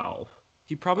legitimately 12.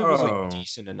 he probably was Oh. like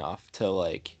decent enough to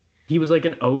like, He was like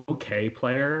an okay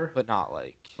player, but not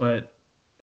like. but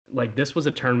like this was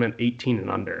a tournament 18 and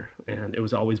under, and it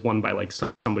was always won by like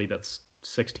somebody that's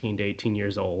 16 to 18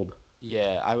 years old.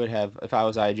 Yeah, I would have if I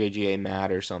was IJGA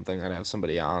Matt or something. I'd have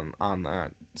somebody on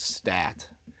that stat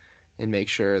and make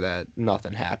sure that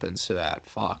nothing happens to that.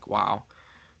 Fuck. Wow.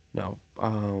 No.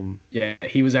 Yeah,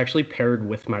 he was actually paired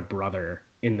with my brother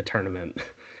in the tournament.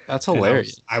 That's And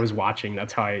hilarious. I was watching.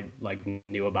 That's how I like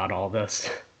knew about all this.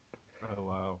 Oh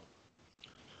wow.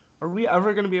 Are we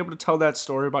ever going to be able to tell that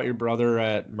story about your brother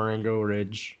at Marengo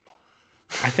Ridge?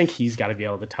 I think he's got to be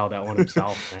able to tell that one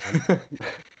himself, man.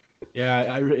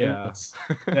 Yeah, yeah.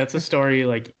 That's a story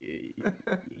like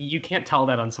you can't tell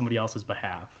that on somebody else's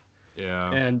behalf.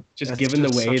 Yeah. And just That's given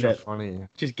just the way such a that funny.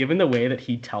 just given the way that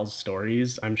he tells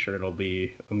stories, I'm sure it'll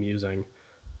be amusing.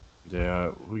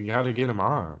 Yeah, we got to get him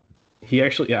on. He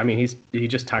actually, yeah, I mean, he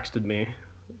just texted me.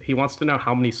 He wants to know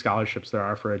how many scholarships there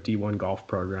are for a D1 golf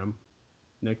program.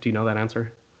 Nick, do you know that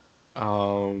answer?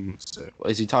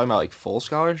 Is he talking about like full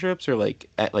scholarships or like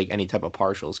any type of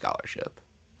partial scholarship?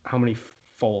 How many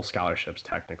full scholarships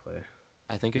technically?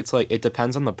 I think it's like it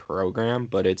depends on the program,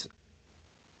 but it's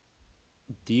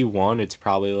D1. It's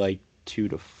probably like 2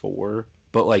 to 4.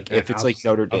 But like if it's I'll like just-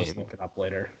 Notre I'll just Dame, look it up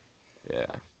later.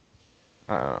 yeah.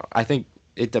 I think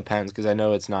it depends because I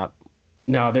know it's not.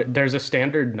 No, there's a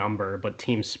standard number, but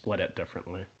teams split it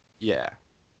differently. Yeah.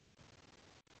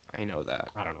 I know that.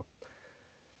 I don't know.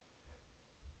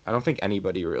 I don't think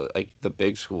anybody really like the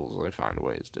big schools really find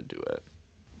ways to do it.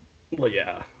 Well,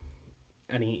 yeah.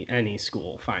 Any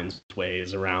school finds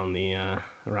ways around the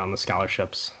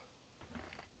scholarships.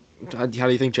 How do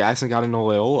you think Jackson got into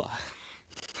Loyola?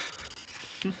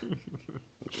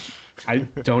 I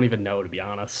don't even know, to be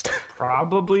honest.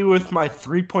 Probably with my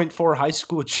 3.4 high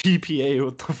school GPA.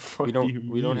 What the fuck We do don't.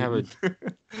 you We don't have a. mean?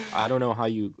 I don't know how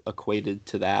you equated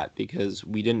to that because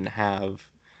we didn't have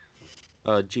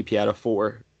a GPA out of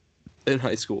 4 in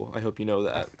high school. I hope you know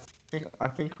that. I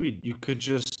think you could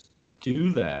just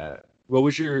do that. What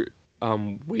was your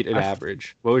weighted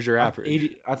average? What was your average?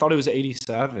 80. I thought it was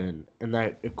 87, and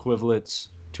that equivalents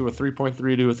to a 3.3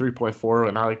 to a 3.4,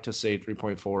 and I like to say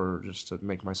 3.4 just to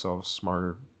make myself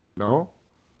smarter. No?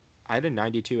 I had a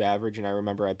 92 average, and I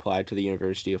remember I applied to the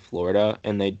University of Florida,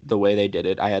 and the way they did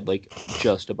it, I had like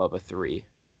just above a 3,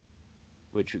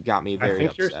 which got me very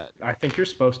upset. I think you're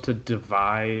supposed to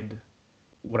divide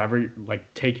whatever,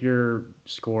 like take your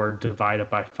score, divide it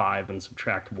by 5, and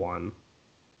subtract 1.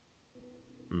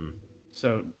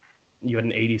 So you had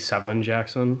an 87,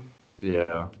 Jackson?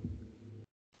 Yeah.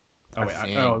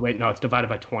 Oh wait, no, it's divided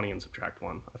by 20 and subtract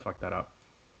 1. I fucked that up.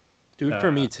 Dude,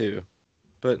 for me too.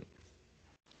 But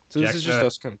so this is just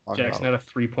us kind of talking Jackson about. had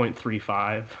a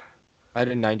 3.35. I had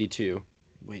a 92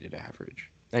 weighted average.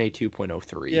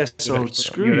 92.03. Yeah, so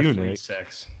screw had a you, Nick.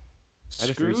 3.6. I had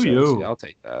a Screw 3.6. you. Yeah, I'll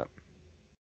take that.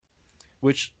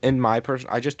 Which, in my person,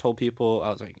 I just told people, I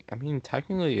was like, I mean,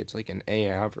 technically it's like an A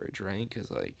average, right?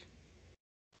 Because, like,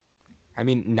 I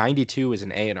mean, 92 is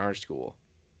an A in our school.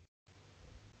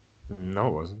 No,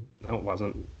 it wasn't. No, it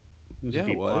wasn't. It was Yeah, a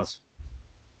B it was. plus.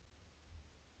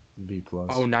 B plus.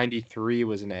 Oh, 93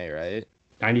 was an A, right?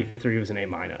 93 was an A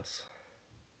minus.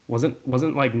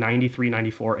 Wasn't like 93,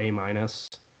 94 A minus?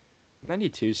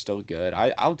 92 is still good.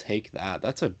 I'll take that.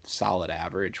 That's a solid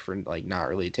average for like not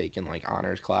really taking like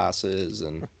honors classes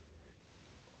and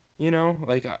you know,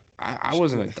 like I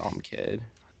wasn't a dumb kid.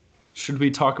 Should we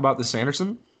talk about the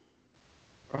Sanderson?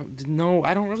 No,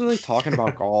 I don't really like talking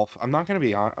about golf. I'm gonna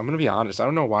be honest. I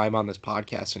don't know why I'm on this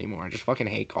podcast anymore. I just fucking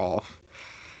hate golf.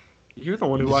 You're the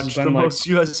one who This has watched been the like- most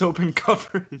U.S. Open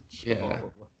coverage. Yeah.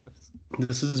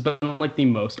 This has been like the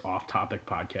most off-topic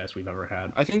podcast we've ever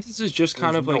had. I think this is just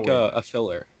kind There's of no like way. a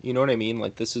filler. You know what I mean?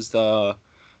 Like this is a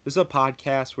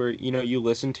podcast where, you know, you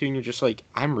listen to and you're just like,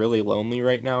 I'm really lonely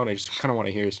right now and I just kind of want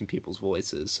to hear some people's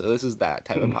voices. So this is that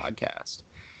type of podcast.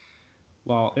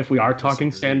 Well, if we are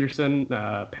talking Sanderson,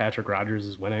 Patrick Rogers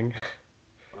is winning.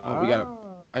 I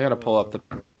gotta pull up the.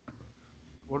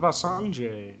 What about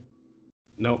Sanjay?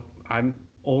 Nope. I'm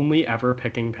only ever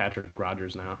picking Patrick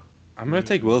Rogers now. I'm gonna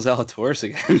take Will Zalatoris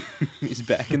again. He's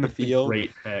back in the field.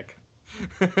 Great pick.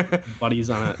 Buddy's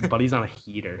on a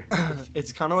heater.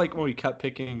 It's kind of like when we kept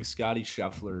picking Scotty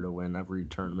Scheffler to win every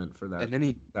tournament for that. And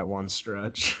then that one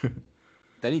stretch.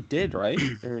 Then he did, right?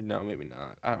 Or no, maybe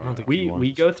not. I don't know.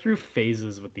 We go through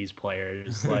phases with these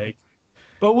players, like.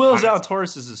 But Will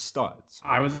Zalatoris is a stud. So.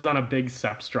 I was on a big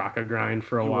Sepp Straka grind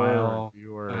for a while.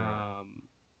 You were.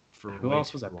 Who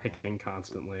else was I picking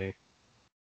constantly?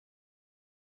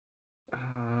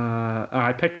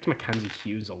 I picked Mackenzie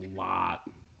Hughes a lot.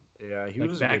 Yeah, he like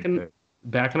was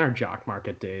back in our jock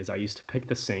market days. I used to pick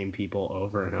the same people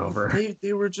over and over.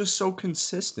 They were just so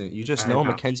consistent. You just know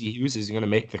Mackenzie Hughes is going to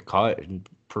make the cut and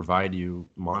provide you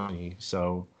money.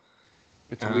 So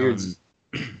it's weird.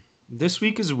 This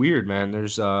week is weird, man.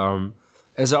 There's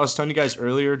as I was telling you guys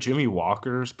earlier, Jimmy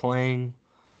Walker's playing.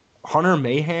 Hunter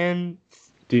Mahan.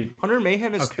 Dude, Hunter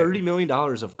Mahan has $30 million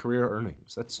of career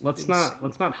earnings. Let's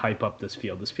not hype up this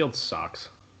field. This field sucks.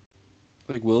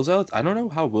 Like I don't know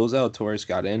how Will Zalatoris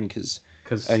got in because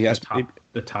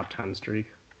the top 10 streak.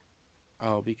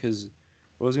 Oh, because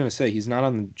what I was gonna say, he's not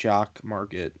on the Jock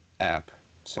Market app.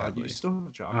 Sadly, you still have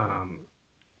a job.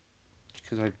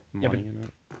 Because I money in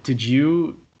it. Did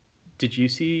you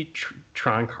see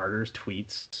Tron Carter's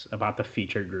tweets about the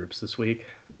featured groups this week?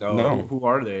 No. Who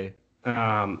are they?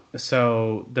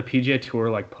 So the PGA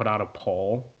Tour put out a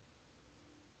poll,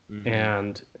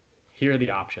 and here are the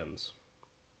options.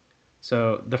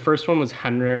 So the first one was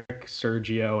Henrik,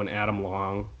 Sergio, and Adam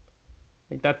Long.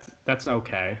 That's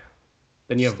okay.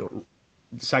 Then you have the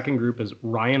second group is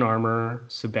Ryan Armour,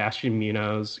 Sebastian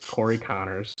Munoz, Corey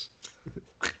Connors.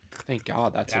 Thank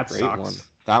God, that's a great one.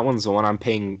 That one's the one I'm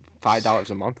paying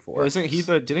 $5 a month for. Well, didn't he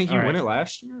win it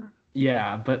last year?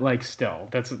 Yeah, but still,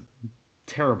 that's a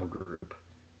terrible group.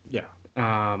 Yeah.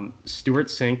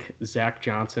 Stuart Sink, Zach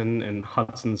Johnson, and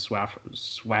Hudson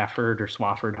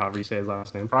Swafford, however you say his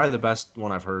last name. Probably the best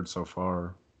one I've heard so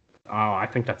far. Oh, I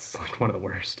think that's one of the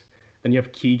worst. Then you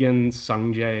have Keegan,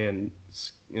 Sungjae,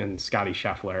 and Scotty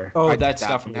Scheffler. Oh, that's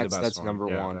definitely the best. That's one. number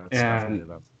one. That's definitely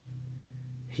the best.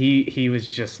 He was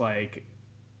just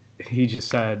he just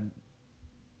said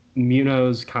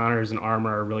Munoz, Connors, and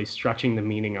Armour are really stretching the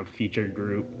meaning of featured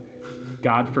group.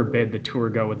 God forbid the tour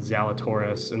go with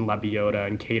Zalatoris and Lebioda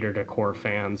and cater to core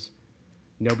fans.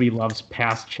 Nobody loves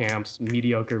past champs,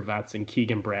 mediocre vets, and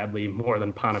Keegan Bradley more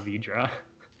than Panavidra.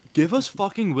 Give us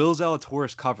fucking Will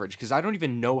Zalatoris coverage, because I don't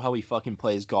even know how he fucking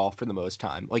plays golf for the most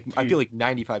time. I feel like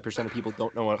 95% of people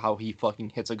don't know how he fucking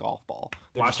hits a golf ball.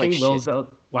 Watching Will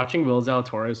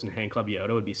Zalatoris and Hank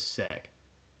Lebioda would be sick.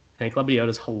 Hank Lebioda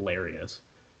is hilarious,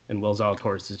 and Will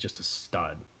Zalatoris is just a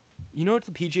stud. You know what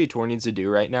the PGA Tour needs to do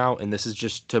right now, and this is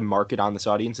just to market on this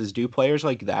audience, is do players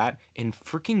like that and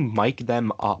freaking mic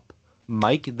them up.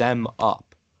 Mic them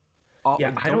up.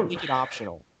 Yeah, I don't make it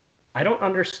optional. I don't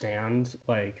understand,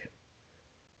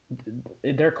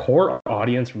 their core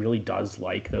audience really does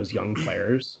like those young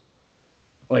players.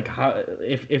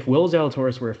 If Will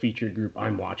Zalatoris were a featured group,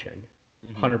 I'm watching,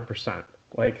 100%.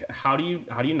 How do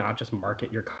you not just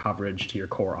market your coverage to your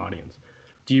core audience?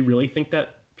 Do you really think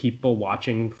that people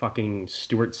watching fucking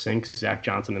Stuart Sink, Zach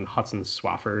Johnson, and Hudson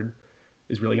Swafford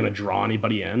is really going to draw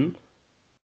anybody in?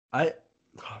 I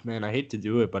hate to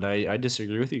do it, but I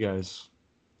disagree with you guys.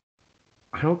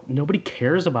 Nobody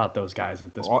cares about those guys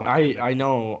at this point. I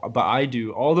know, but I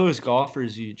do. All those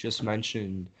golfers you just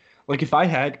mentioned, if I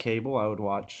had cable, I would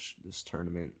watch this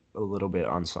tournament a little bit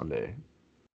on Sunday.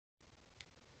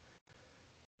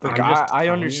 I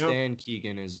understand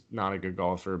Keegan is not a good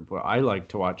golfer, but I like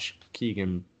to watch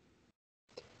Keegan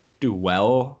do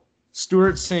well.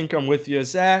 Stuart Sink, I'm with you.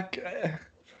 Zach,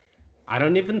 I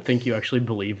don't even think you actually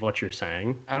believe what you're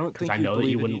saying. I don't think I know that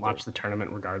you wouldn't watch the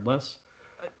tournament regardless.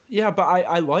 Yeah, but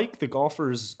I like the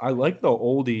golfers. I like the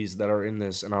oldies that are in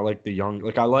this, and I like the young.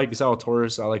 I like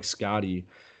Zalatoris. I like Scotty.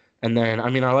 And then,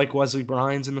 I like Wesley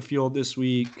Bryan's in the field this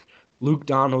week. Luke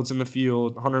Donald's in the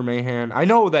field. Hunter Mahan. I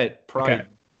know that probably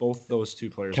both those two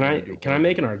players. Can I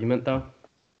make an argument, though?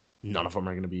 None of them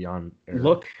are going to be on air.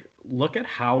 Look at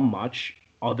how much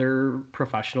other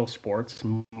professional sports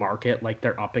market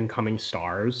their up-and-coming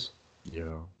stars.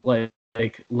 Yeah.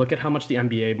 Look at how much the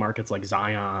NBA markets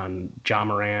Zion, Ja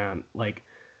Morant.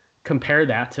 Compare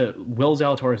that to Will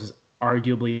Zalatoris is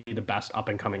arguably the best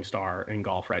up-and-coming star in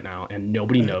golf right now, and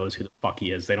nobody knows who the fuck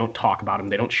he is. They don't talk about him.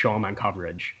 They don't show him on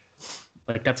coverage.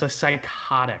 That's a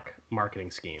psychotic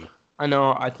marketing scheme. I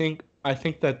know. I think I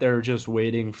think that they're just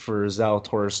waiting for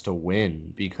Zalatoris to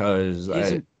win because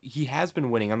he has been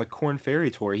winning on the Corn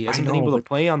Ferry Tour. He hasn't know, been able to but-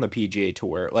 play on the PGA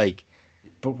Tour. Like,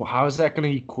 but how is that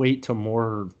going to equate to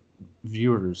more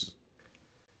viewers?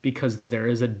 Because there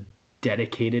is a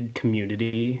dedicated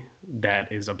community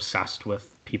that is obsessed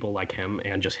with people like him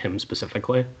and just him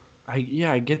specifically.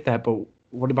 I get that, but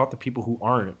what about the people who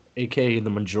aren't, aka the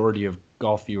majority of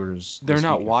golf viewers? they're this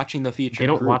not weekend? watching the feature. They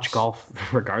don't groups. watch golf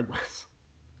regardless.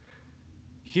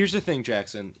 Here's the thing,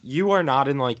 Jackson. You are not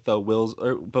in like the Wills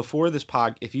or before this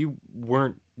pod. If you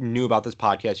weren't knew about this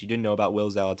podcast, you didn't know about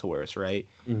Will Zalatoris, right?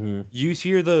 Mm-hmm. You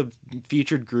hear the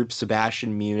featured group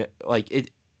Sebastian Munich, like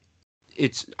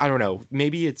it's I don't know.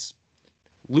 Maybe it's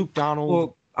Luke Donald.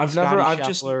 Well, I've Scotty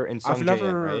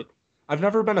never right? I've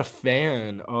never been a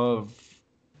fan of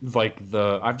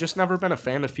I've just never been a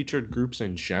fan of featured groups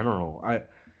in general.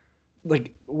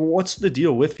 What's the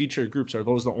deal with featured groups? Are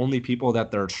those the only people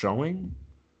that they're showing?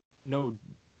 No,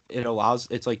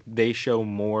 it's like they show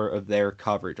more of their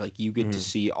coverage. Like you get to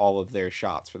see all of their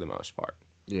shots for the most part.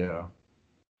 Yeah.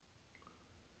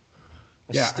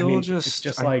 It's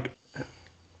just like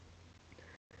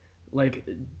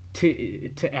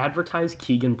to advertise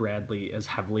Keegan Bradley as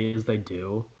heavily as they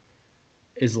do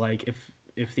is like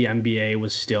if the NBA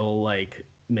was still like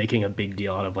making a big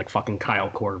deal out of like fucking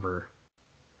Kyle Korver.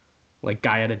 Like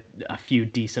guy had a few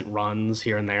decent runs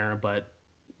here and there, but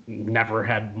never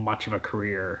had much of a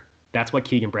career. That's what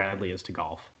Keegan Bradley is to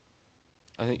golf.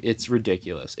 I think it's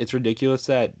ridiculous. It's ridiculous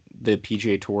that the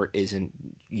PGA Tour isn't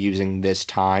using this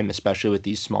time, especially with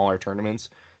these smaller tournaments,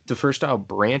 to first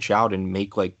branch out and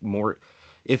make like more.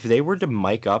 If they were to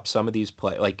mic up some of these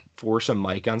force a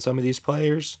mic on some of these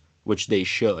players, which they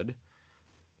should,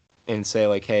 and say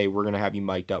like, hey, we're gonna have you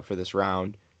mic'd up for this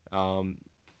round.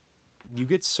 You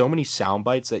get so many sound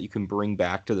bites that you can bring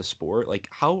back to the sport. Like,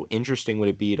 how interesting would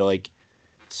it be to like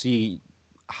see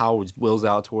how Will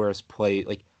Zalatoris play,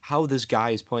 like how this guy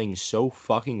is playing so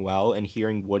fucking well, and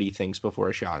hearing what he thinks before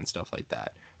a shot and stuff like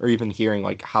that, or even hearing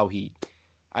like how he.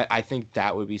 I think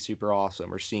that would be super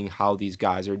awesome, or seeing how these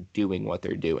guys are doing what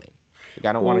they're doing. Like,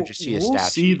 I don't want to just see a stat. We'll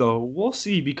see though. We'll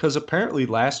see, because apparently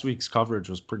last week's coverage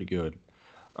was pretty good.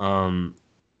 Still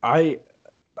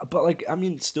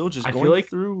just going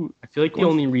through. I feel like the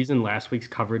only reason last week's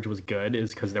coverage was good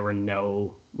is because there were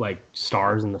no like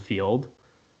stars in the field,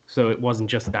 so it wasn't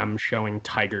just them showing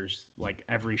Tiger's like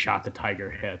every shot that Tiger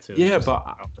hits. I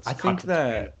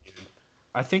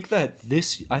think that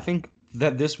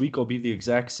this week will be the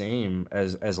exact same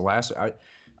as last. I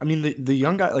mean the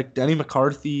young guy like Denny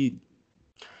McCarthy,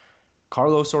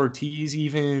 Carlos Ortiz,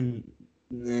 even.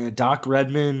 Doc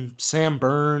Redman, Sam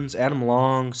Burns, Adam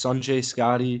Long, Sanjay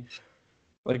Scotty.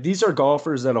 Like, these are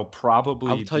golfers that'll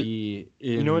probably be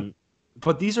in... You know what?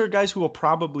 But these are guys who will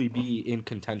probably be in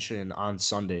contention on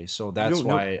Sunday. So that's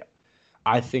why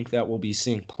I think that we'll be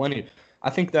seeing plenty. I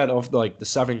think that of the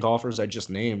 7 golfers I just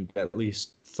named, at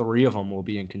least 3 of them will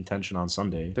be in contention on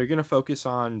Sunday. They're going to focus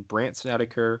on Brandt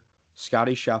Snedeker,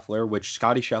 Scotty Scheffler, which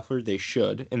Scotty Scheffler they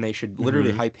should, and they should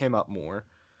literally hype him up more.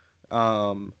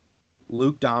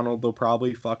 Luke Donald, they'll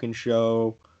probably fucking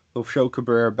show. They'll show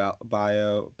Cabrera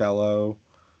Bello.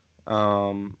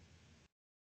 And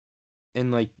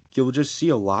like you'll just see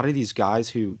a lot of these guys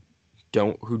who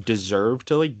deserve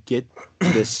to like get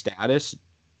this status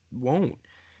won't.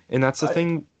 And that's the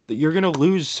thing, that you're gonna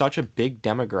lose such a big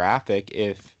demographic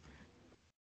if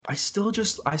I still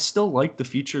like the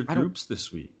featured groups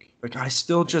this week. Like I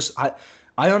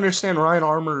understand Ryan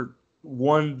Armour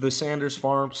won the Sanders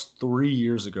Farms 3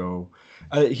 years ago.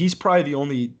 He's probably the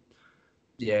only.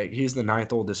 Yeah, he's the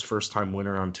 9th oldest first-time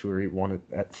winner on tour. He won it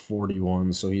at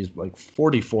 41, so he's like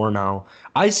 44 now.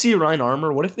 I see Ryan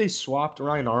Armour. What if they swapped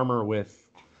Ryan Armour with?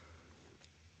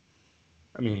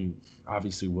 I mean,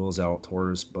 obviously Will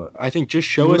Zalatoris, but I think just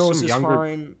show us some younger.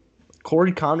 Fine.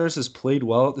 Corey Connors has played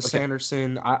well at the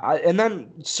Sanderson. And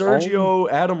then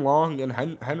Sergio, Adam Long, and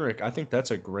Henrik. I think that's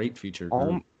a great feature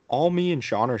group. All me and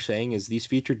Sean are saying is these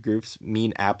featured groups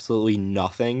mean absolutely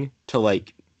nothing to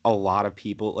like a lot of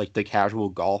people, like the casual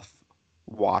golf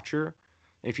watcher.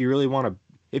 If you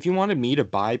wanted me to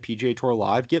buy PGA Tour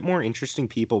Live, get more interesting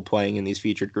people playing in these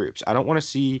featured groups. I don't want to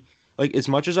see, like, as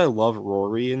much as I love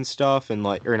Rory and stuff, and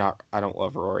like, or not, I don't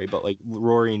love Rory, but like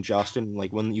Rory and Justin,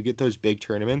 like when you get those big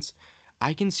tournaments,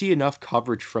 I can see enough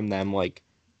coverage from them, like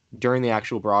during the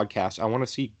actual broadcast. I want to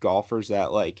see golfers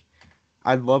that like.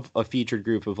 I'd love a featured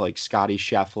group of like Scotty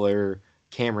Scheffler,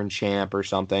 Cameron Champ or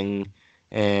something,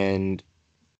 and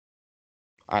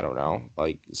I don't know,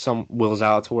 like some Will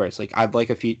Zalatoris. Like I'd like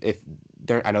I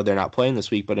know they're not playing this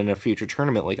week, but in a future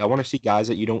tournament, like I want to see guys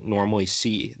that you don't normally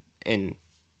see, and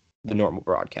the normal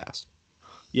broadcast.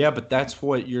 Yeah, but that's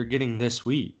what you're getting this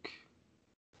week.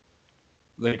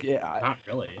 Like, yeah, Not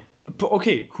really. but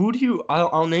okay, who do you?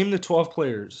 I'll name the 12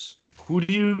 players. Who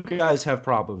do you guys have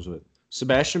problems with?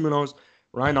 Sebastian Munoz,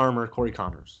 Ryan Armour, Corey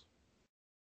Connors.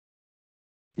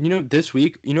 You know, this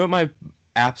week, you know what my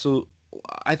absolute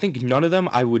I think none of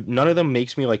them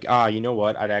makes me like, you know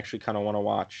what, I'd actually kind of want to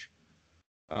watch.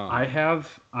 I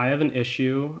have an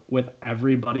issue with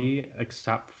everybody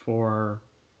except for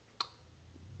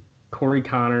Corey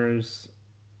Connors,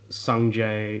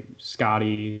 Sungjae,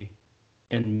 Scotty,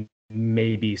 and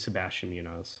maybe Sebastian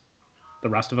Munoz. The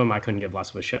rest of them I couldn't give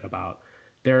less of a shit about.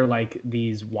 They're like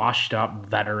these washed up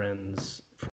veterans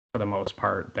for the most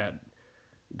part that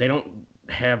they don't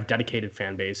have dedicated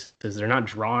fan bases. They're not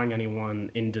drawing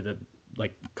anyone into the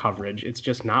coverage. It's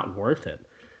just not worth it.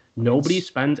 Nobody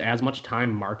spends as much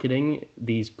time marketing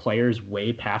these players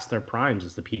way past their primes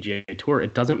as the PGA Tour.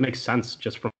 It doesn't make sense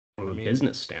just from a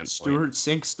business standpoint. Stuart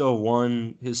Sink still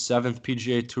won his 7th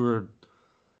PGA Tour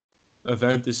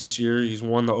event this year. He's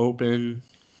won the Open.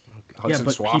 Hudson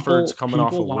Swafford's coming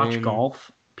off a watch win.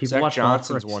 Golf. People Zach watch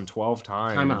Johnson's golf won 12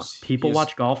 times. Time out. People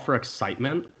watch golf for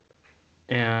excitement.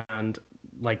 And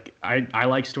I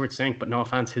like Stuart Sink, but no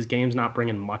offense, his game's not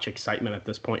bringing much excitement at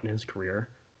this point in his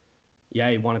career. Yeah,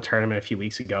 he won a tournament a few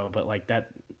weeks ago, but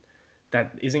that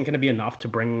isn't going to be enough to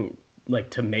bring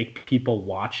to make people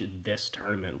watch this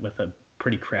tournament with a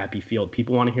pretty crappy field.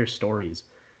 People want to hear stories.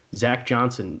 Zach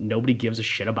Johnson, nobody gives a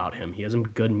shit about him. He hasn't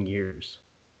been good in years.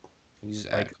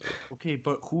 Exactly. Okay,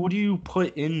 but who do you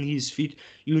put in these feet?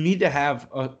 You need to have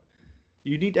one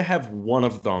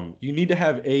of them. You need to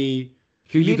have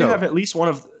have at least one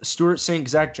of Stuart Sink,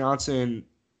 Zach Johnson,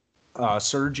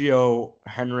 Sergio,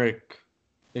 Henrik,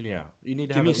 and yeah, you need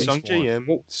to have at least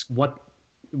one.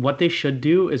 What they should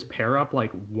do is pair up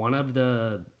one of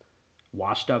the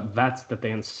washed up vets that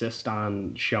they insist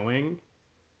on showing.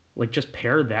 Just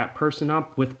pair that person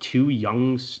up with 2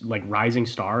 young rising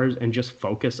stars and just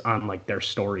focus on their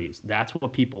stories. That's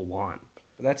what people want.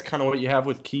 That's kind of what you have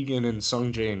with Keegan and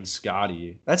Sungjae and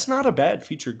Scotty. That's not a bad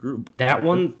feature group. That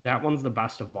one's the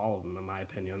best of all of them, in my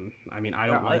opinion. I mean, I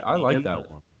like that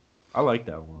one. I like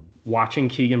that one. Watching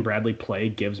Keegan Bradley play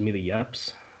gives me the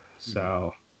yips.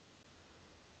 So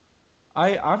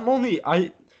because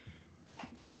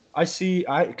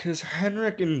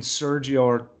Henrik and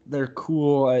Sergio they're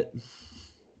cool.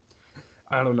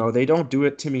 I don't know. They don't do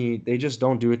it to me. They just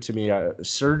don't do it to me.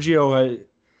 Sergio,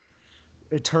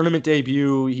 a tournament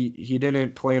debut. He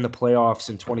didn't play in the playoffs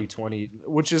in 2020,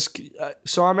 which is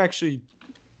so I'm actually,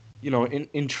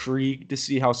 intrigued to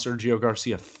see how Sergio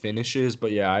Garcia finishes.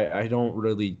 But yeah, I don't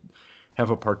really have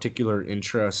a particular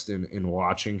interest in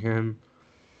watching him.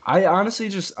 I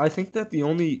honestly I think that the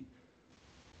only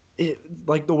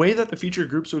the way that the feature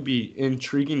groups would be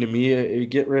intriguing to me,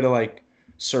 it get rid of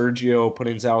Sergio, put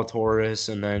in Zalatoris,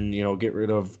 and then get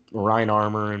rid of Ryan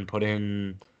Armour and put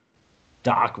in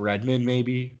Doc Redman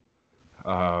maybe.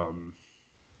 I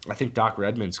think Doc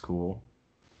Redman's cool.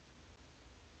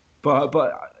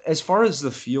 But as far as the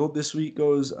field this week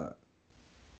goes,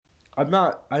 I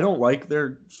don't like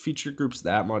their feature groups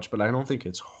that much, but I don't think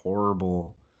it's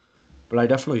horrible. But I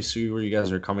definitely see where you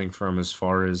guys are coming from as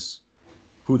far as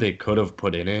who they could have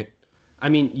put in it. I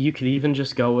mean, you could even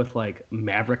just go with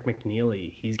Maverick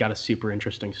McNeely. He's got a super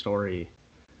interesting story.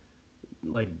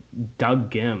 Doug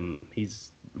Gim,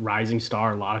 he's rising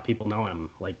star. A lot of people know him.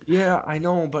 Yeah, I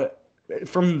know, but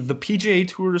from the PGA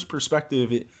Tour's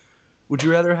perspective, would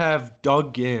you rather have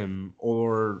Doug Gim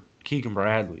or Keegan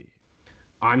Bradley?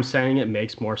 I'm saying it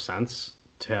makes more sense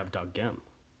to have Doug Gim.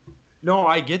 No,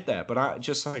 I get that, but I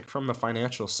just from the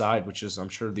financial side, which is I'm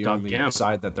sure the only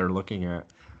side that they're looking at.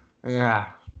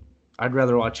 Yeah, I'd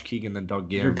rather watch Keegan than Doug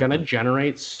Gim. You're gonna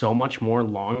generate so much more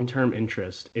long-term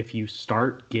interest if you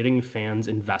start getting fans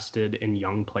invested in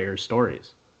young players'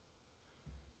 stories.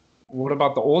 What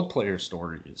about the old player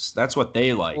stories? That's what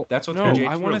they like. That's what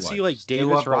I want to see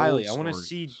Davis Riley. I want to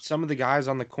see some of the guys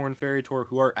on the Korn Ferry Tour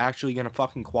who are actually going to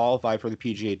fucking qualify for the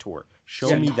PGA Tour.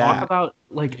 Show me that. Talk about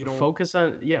focus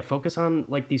on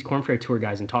these Korn Ferry Tour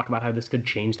guys and talk about how this could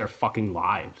change their fucking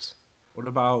lives.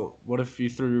 What if you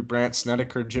threw Brandt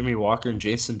Snedeker, Jimmy Walker, and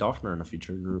Jason Duffner in a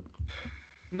feature group?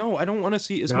 No, I don't want to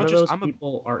see as None much of those as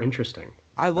people are interesting.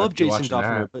 I love Jason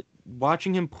Duffner, but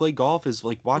watching him play golf is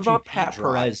like watching. What about Pat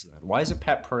Perez then? Why is it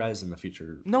Pat Perez in the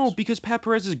feature? No, because Pat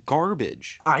Perez is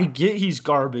garbage. I get he's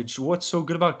garbage. What's so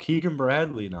good about Keegan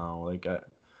Bradley now?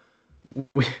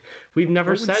 We've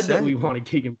never said that we wanted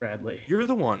Keegan Bradley. You're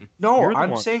the one. No,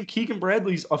 I'm saying Keegan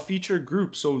Bradley's a featured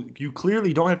group, so you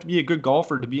clearly don't have to be a good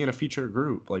golfer to be in a featured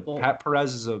group. Pat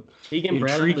Perez is a Keegan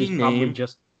Bradley's probably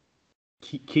just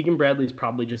Keegan Bradley's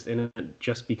probably just in it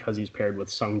just because he's paired with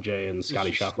Sung Jae and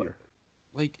Scotty Scheffler.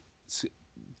 Like,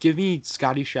 give me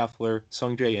Scotty Scheffler,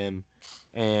 Sung Jae Im,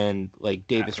 and like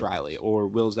Davis Riley or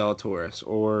Will Zalatoris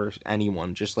or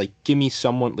anyone. Just like give me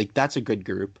someone like that's a good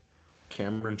group.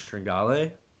 Cameron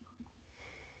Tringale.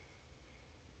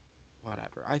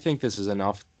 Whatever. I think this is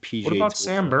enough. PGA. What about Tour.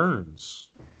 Sam Burns?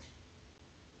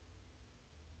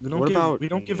 We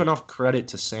don't give enough credit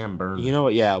to Sam Burns. You know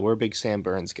what? Yeah, we're big Sam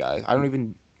Burns guys. I don't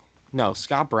even. No,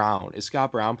 Scott Brown. Is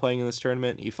Scott Brown playing in this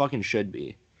tournament? He fucking should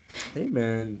be. Hey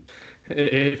man,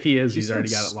 if he is, he's already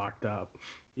got it locked up.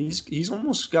 He's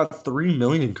almost got $3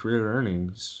 million in career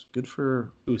earnings. Good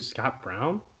for Scott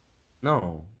Brown?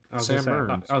 No, Sam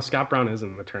Burns. Scott Brown is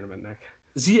in the tournament, Nick.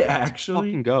 Is he actually?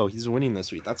 Fucking go. He's winning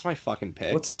this week. That's my fucking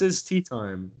pick. What's his tee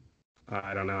time?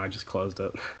 I don't know. I just closed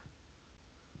it.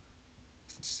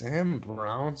 Sam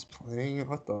Brown's playing.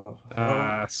 What the?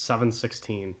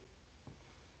 7-16.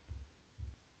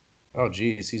 Oh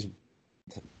geez, he's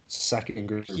second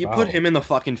group. You put him in the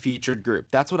fucking featured group.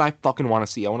 That's what I fucking want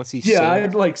to see. I want to see. Yeah,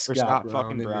 I'd like Scott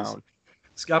fucking Brown.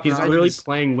 Scott He's Brown really is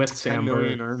playing with Sam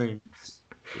Burns. Earnings.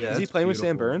 Yeah, is he playing with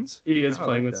Sam Burns? He is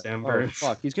playing with Sam Burns. Oh,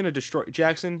 fuck, he's gonna destroy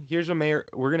Jackson. Here's a mayor.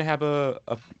 We're gonna have a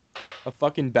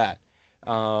fucking bet.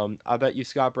 I bet you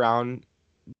Scott Brown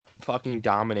fucking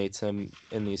dominates him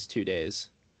in these 2 days.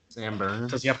 Sam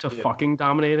Burns. Does he have to fucking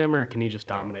dominate him, or can he just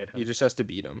dominate him? He just has to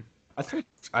beat him.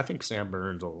 I think Sam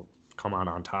Burns will come out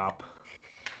on top.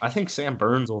 I think Sam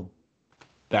Burns will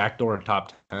backdoor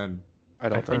top 10.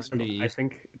 I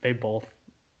think they both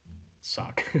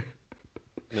suck.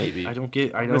 Maybe. I don't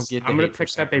get. I'm gonna pick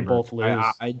that they both lose.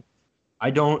 I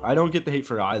don't get the hate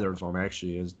for either of them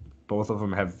actually. As both of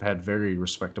them have had very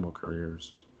respectable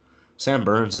careers. Sam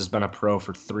Burns has been a pro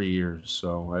for 3 years,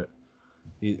 so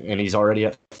he's already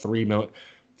at 3 million.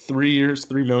 3 years,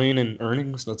 $3 million in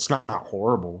earnings. That's not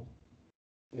horrible.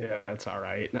 Yeah, that's all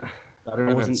right.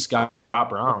 Better than Scott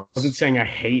Brown. I wasn't saying I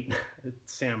hate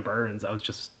Sam Burns. I was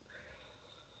just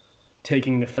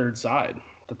taking the third side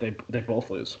that they both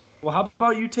lose. Well, how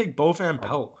about you take Bo Van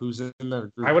Pelt, who's in their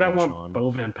group? Why would I want Bo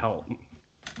Van Pelt?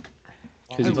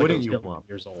 Because he's wouldn't like you want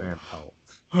years old. Van Pelt?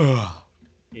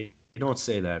 You don't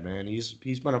say that, man.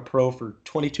 He's been a pro for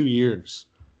 22 years.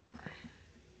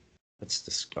 That's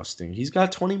disgusting. He's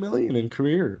got 20 million in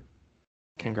career.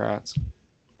 Congrats.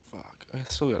 Fuck, I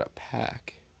still got a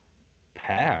pack.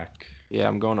 Pack? Yeah,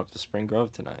 I'm going up to Spring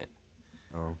Grove tonight.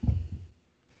 Oh.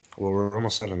 Well, we're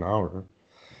almost at an hour.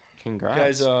 Congrats.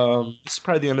 Guys, this is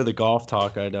probably the end of the golf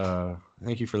talk. I'd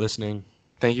thank you for listening.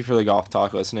 Thank you for the golf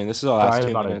talk listening. This is the last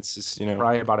 2 minutes. Just,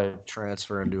 probably about to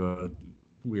transfer into a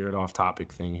weird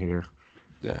off-topic thing here.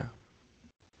 Yeah.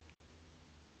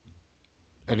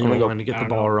 Anyone going to get the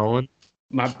ball rolling?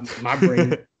 My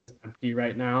brain is empty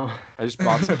right now. I just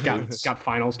bought some got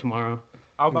finals tomorrow.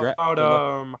 How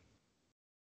about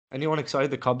anyone excited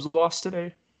the Cubs lost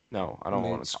today? No, I don't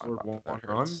want to talk about one that.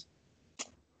 run.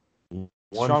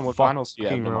 Sean, what finals do you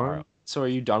have fucking tomorrow? run. So are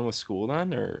you done with school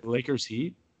then, or Lakers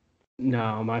Heat?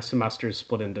 No, my semester is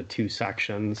split into 2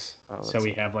 sections. So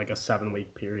we have like a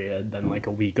 7-week period, then like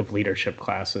a week of leadership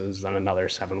classes, then another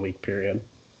 7-week period.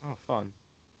 Oh, fun.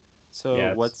 So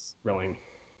yeah, what's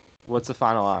the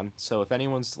final on? So if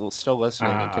anyone's still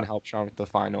listening and can help Sean with the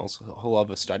finals, he'll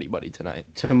have a study buddy tonight.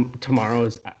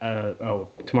 Tomorrow's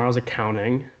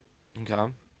accounting.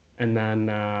 Okay. And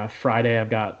then Friday I've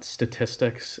got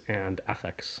statistics and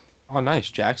ethics. Oh,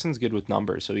 nice. Jackson's good with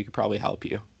numbers, so he could probably help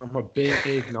you. I'm a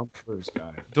big numbers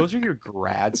guy. Those are your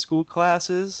grad school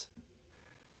classes?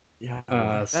 Yeah.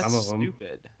 That's some of them.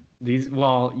 stupid.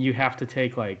 You have to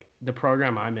take like the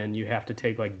program I'm in. You have to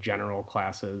take like general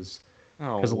classes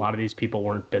because a lot of these people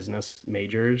weren't business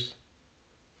majors,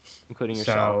 including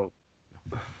yourself.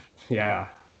 So, yeah,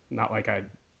 not like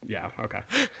yeah, okay.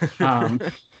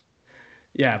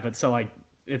 Yeah, but so like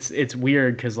it's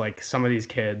weird because like some of these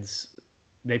kids,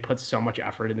 they put so much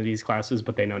effort into these classes,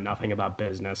 but they know nothing about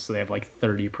business, so they have like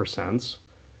 30%.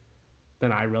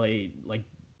 Then I really like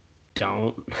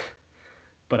don't.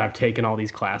 But I've taken all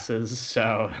these classes,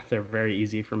 so they're very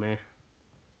easy for me.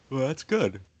 Well, that's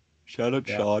good. Shout out,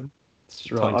 Sean.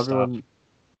 It's really everyone,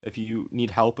 if you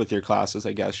need help with your classes,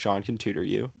 I guess Sean can tutor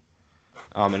you.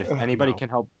 And if anybody can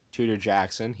help tutor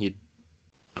Jackson, he'd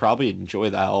probably enjoy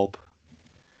the help.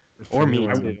 Or me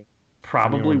too.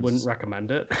 Probably wouldn't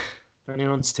recommend it. If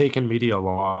anyone's taken media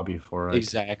law before,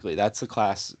 exactly, that's the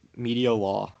class, media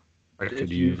law. If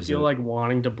you feel like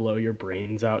wanting to blow your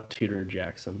brains out, tutor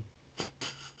Jackson.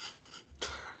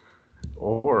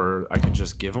 Or I could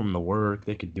just give them the work;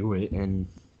 they could do it, and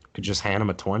could just hand them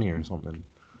a 20 or something.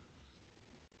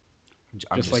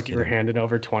 I'm Just like you were kidding. handed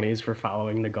over 20s for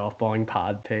following the Golf Balling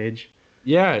Pod page.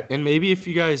 Yeah, and maybe if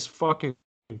you guys fucking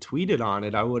tweeted on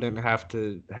it, I wouldn't have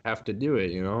to do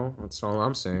it. You know, that's all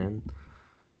I'm saying.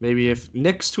 Maybe if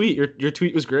Nick's tweet, your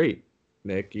tweet was great,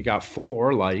 Nick. You got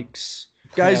 4 likes.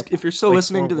 Guys, Yeah, if you're still like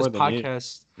listening to 4 this more than you.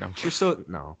 podcast, No. if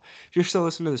you're still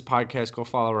listening to this podcast, go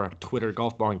follow our Twitter,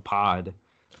 Golf Balling Pod.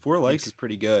 4 likes is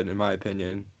pretty good in my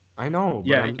opinion. I know. But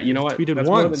Yeah, you know what? tweeted That's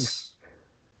more than- once.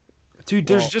 Dude,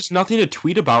 there's Well- just nothing to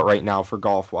tweet about right now for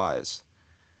golf wise.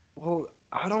 Well,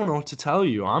 I don't know what to tell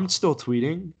you. I'm still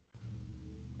tweeting.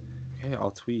 Okay,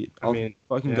 I'll tweet. I I'll mean,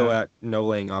 fucking go yeah. at no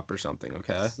laying up or something,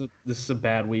 okay? This is a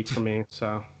bad week for me,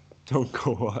 so Don't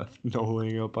go off. No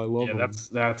laying up. I love yeah, them.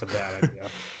 that's a bad idea.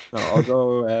 No, I'll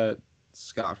go at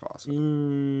Scott Fawcett.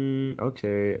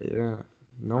 Okay. Yeah.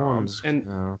 No one's. and-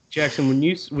 no. Jackson, when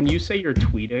you say you're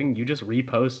tweeting, you just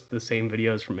repost the same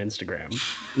videos from Instagram,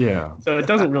 Yeah. so it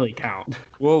doesn't really count.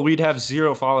 Well, we'd have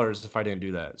 0 followers if I didn't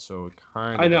do that. So it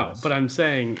kind of. I know, but I'm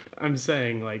saying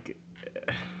like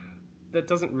that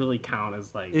doesn't really count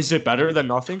as like Is it better than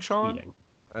nothing, Sean? tweeting.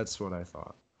 That's what I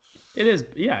thought. It is,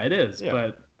 yeah, it is. Yeah.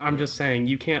 But I'm just saying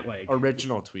you can't like.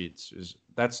 Original tweets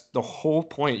that's the whole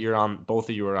point. Both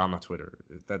of you are on the Twitter.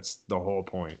 That's the whole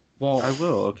point. Well, I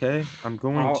will, okay? I'm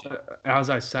going to. as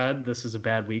I said, this is a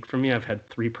bad week for me. I've had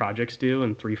 3 projects due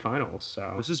and 3 finals.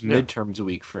 So This is midterms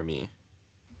week for me.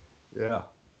 Yeah.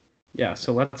 yeah,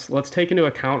 so let's take into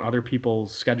account other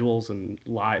people's schedules and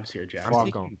lives here, Jack. I'm Fuck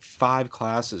taking 5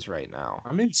 classes right now.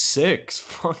 I'm in 6.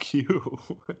 Fuck you.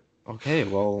 Okay,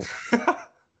 well,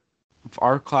 if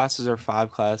our classes are 5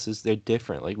 classes, they're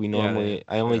different. Like we normally,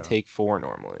 I only yeah. take 4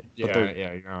 normally. But Yeah, they're-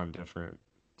 yeah, you're on different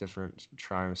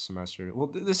trimester. Well,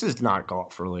 this is not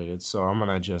golf related, so I'm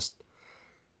gonna just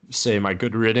say my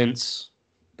good riddance.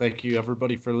 Thank you,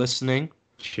 everybody, for listening.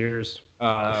 Cheers.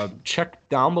 Check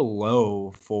down below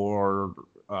for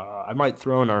I might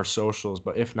throw in our socials,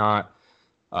 but if not,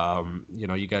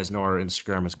 you guys know our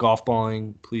Instagram is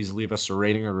golfballing. Please leave us a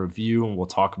rating or review, and we'll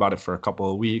talk about it for a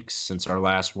couple of weeks since our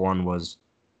last one was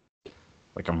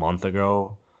like a month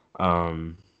ago.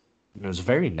 It was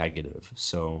very negative.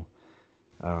 So,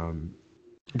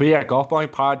 but yeah,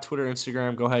 Golfballing Pod, Twitter,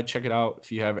 Instagram. Go ahead, check it out.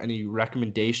 If you have any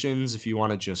recommendations, if you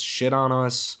want to just shit on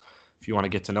us, if you want to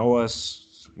get to know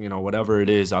us, whatever it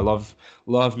is. I love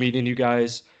meeting you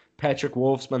guys. Patrick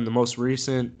Wolf's been the most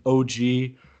recent OG.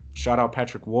 Shout out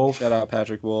Patrick Wolf. Shout out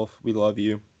Patrick Wolf. We love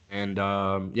you. And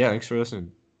yeah, thanks for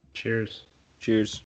listening. Cheers. Cheers.